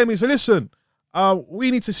 You get me? So listen, we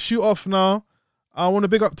need to shoot off now. I want to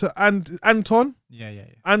big up to Anton.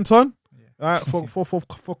 Anton,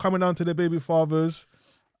 for coming down to the Baby Fathers.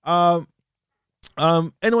 Anyone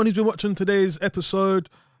who's been watching today's episode,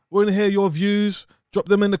 we want to hear your views. Drop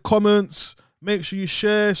them in the comments. Make sure you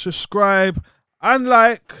share, subscribe, and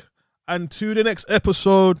like. And to the next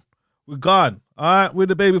episode, we're gone. All right, we're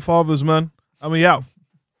the Baby Fathers, man. And we out.